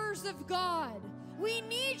image bearers of God. We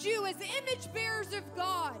need you as image bearers of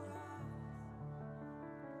God.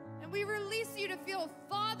 And we release you to feel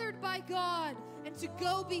fathered by God and to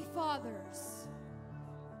go be fathers.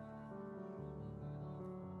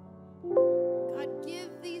 God, give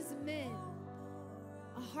these men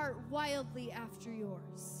a heart wildly after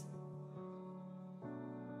yours.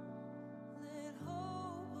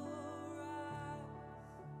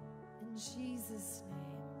 In Jesus' name.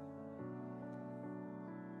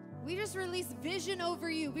 We just release vision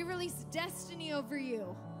over you. We release destiny over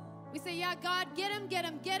you. We say, yeah, God, get him, get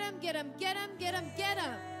him, get him, get him, get him, get him, get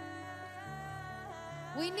him.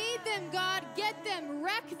 We need them, God. Get them.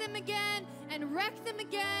 Wreck them again, and wreck them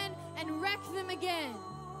again, and wreck them again.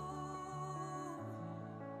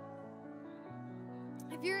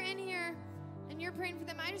 If you're in here and you're praying for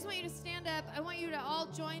them, I just want you to stand up. I want you to all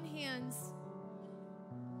join hands.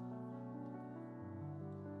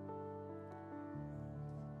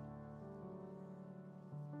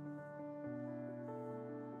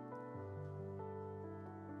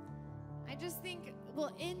 I just think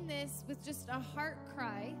we'll end this with just a heart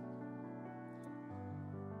cry.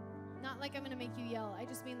 Not like I'm going to make you yell. I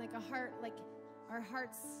just mean like a heart, like our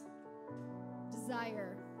heart's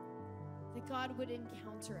desire that God would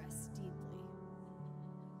encounter us deeply.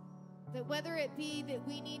 That whether it be that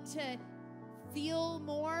we need to feel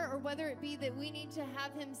more, or whether it be that we need to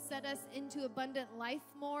have him set us into abundant life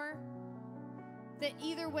more, that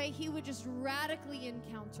either way he would just radically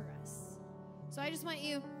encounter us. So I just want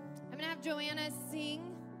you, I'm going to have Joanna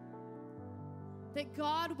sing that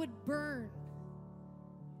God would burn,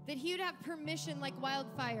 that he would have permission like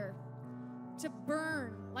wildfire to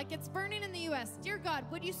burn like it's burning in the U.S. Dear God,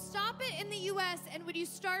 would you stop it in the U.S. and would you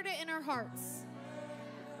start it in our hearts?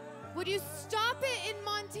 Would you stop it in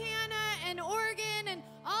Montana and Oregon and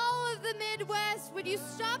all of the Midwest? Would you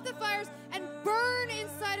stop the fires and burn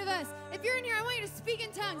inside of us? If you're in here, I want you to speak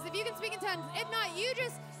in tongues. If you can speak in tongues. If not,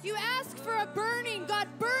 you ask for a burning. God,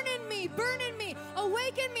 burn in me,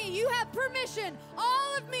 awaken me. You have permission.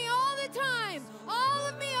 All of me, all the time. All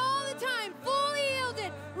of me, all the time. Fully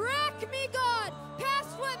yielded. Wreck me, God.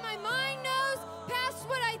 Past what my mind knows, past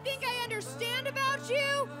what I think I understand about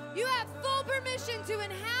you. You have full permission to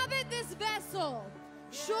inhabit this vessel.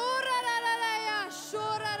 Shora-ra-ra-ra-ya,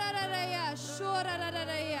 shora-ra-ra-ra-ya,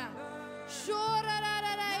 shora-ra-ra-ra-ya.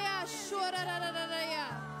 Shorarararaya, shorarararaya.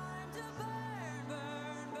 To burn,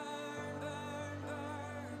 burn, burn, burn,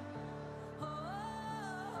 burn. Oh,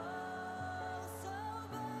 so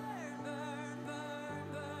burn, burn, burn,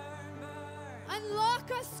 burn, burn. Unlock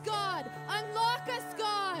us, God. Unlock us,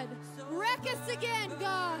 God. Wreck us again,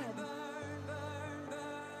 God. Burn, burn,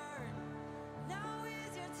 burn. Now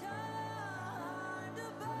is your time to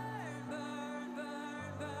burn, burn,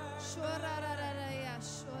 burn, burn. Shorarararaya,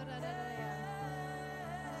 shorarararaya.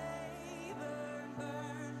 Burn,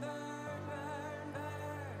 burn, burn, burn, burn.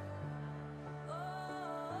 Oh,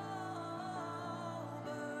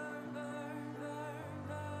 burn, burn, burn,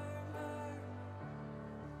 burn, burn.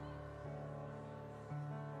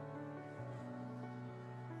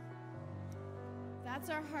 That's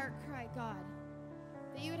our heart cry, God.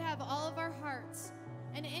 That you would have all of our hearts.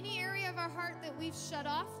 And any area of our heart that we've shut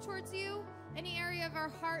off towards you, any area of our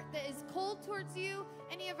heart that is cold towards you,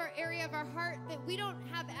 any of our area of our heart that we don't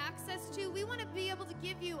have access to, we want to be able to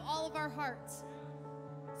give you all of our hearts.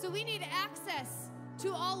 So we need access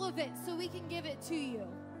to all of it so we can give it to you.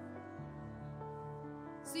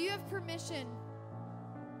 So you have permission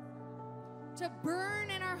to burn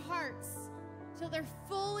in our hearts till they're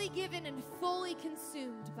fully given and fully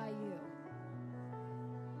consumed by you.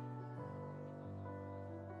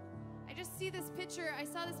 I just see this picture. I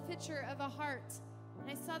saw this picture of a heart, and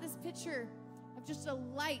I saw this picture of just a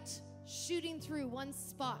light shooting through one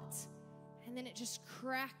spot, and then it just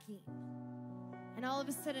cracking. And all of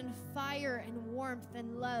a sudden, fire and warmth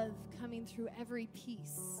and love coming through every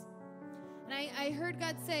piece. And I heard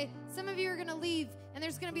God say, some of you are going to leave, and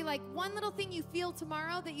there's going to be like one little thing you feel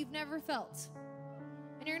tomorrow that you've never felt.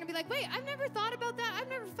 And you're going to be like, wait, I've never thought about that. I've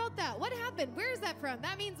never felt that. What happened? Where is that from?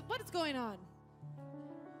 That means what is going on?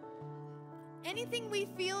 Anything we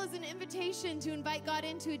feel is an invitation to invite God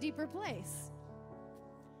into a deeper place.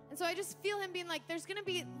 And so I just feel him being like, there's going to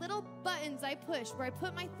be little buttons I push where I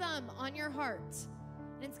put my thumb on your heart.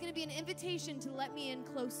 And it's going to be an invitation to let me in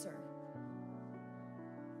closer.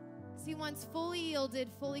 Because he wants fully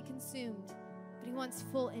yielded, fully consumed, but he wants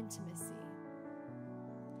full intimacy.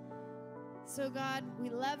 So God, we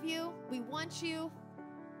love you. We want you.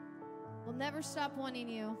 We'll never stop wanting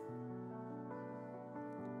you.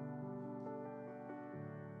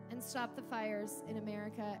 And stop the fires in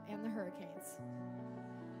America and the hurricanes.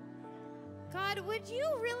 God, would you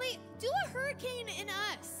really do a hurricane in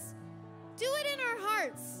us? Do it in our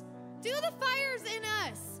hearts. Do the fires in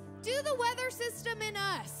us. Do the weather system in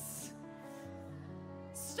us.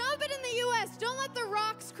 Stop it in the U.S. Don't let the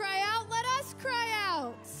rocks cry out. Let us cry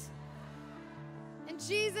out. In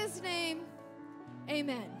Jesus' name,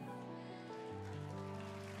 amen.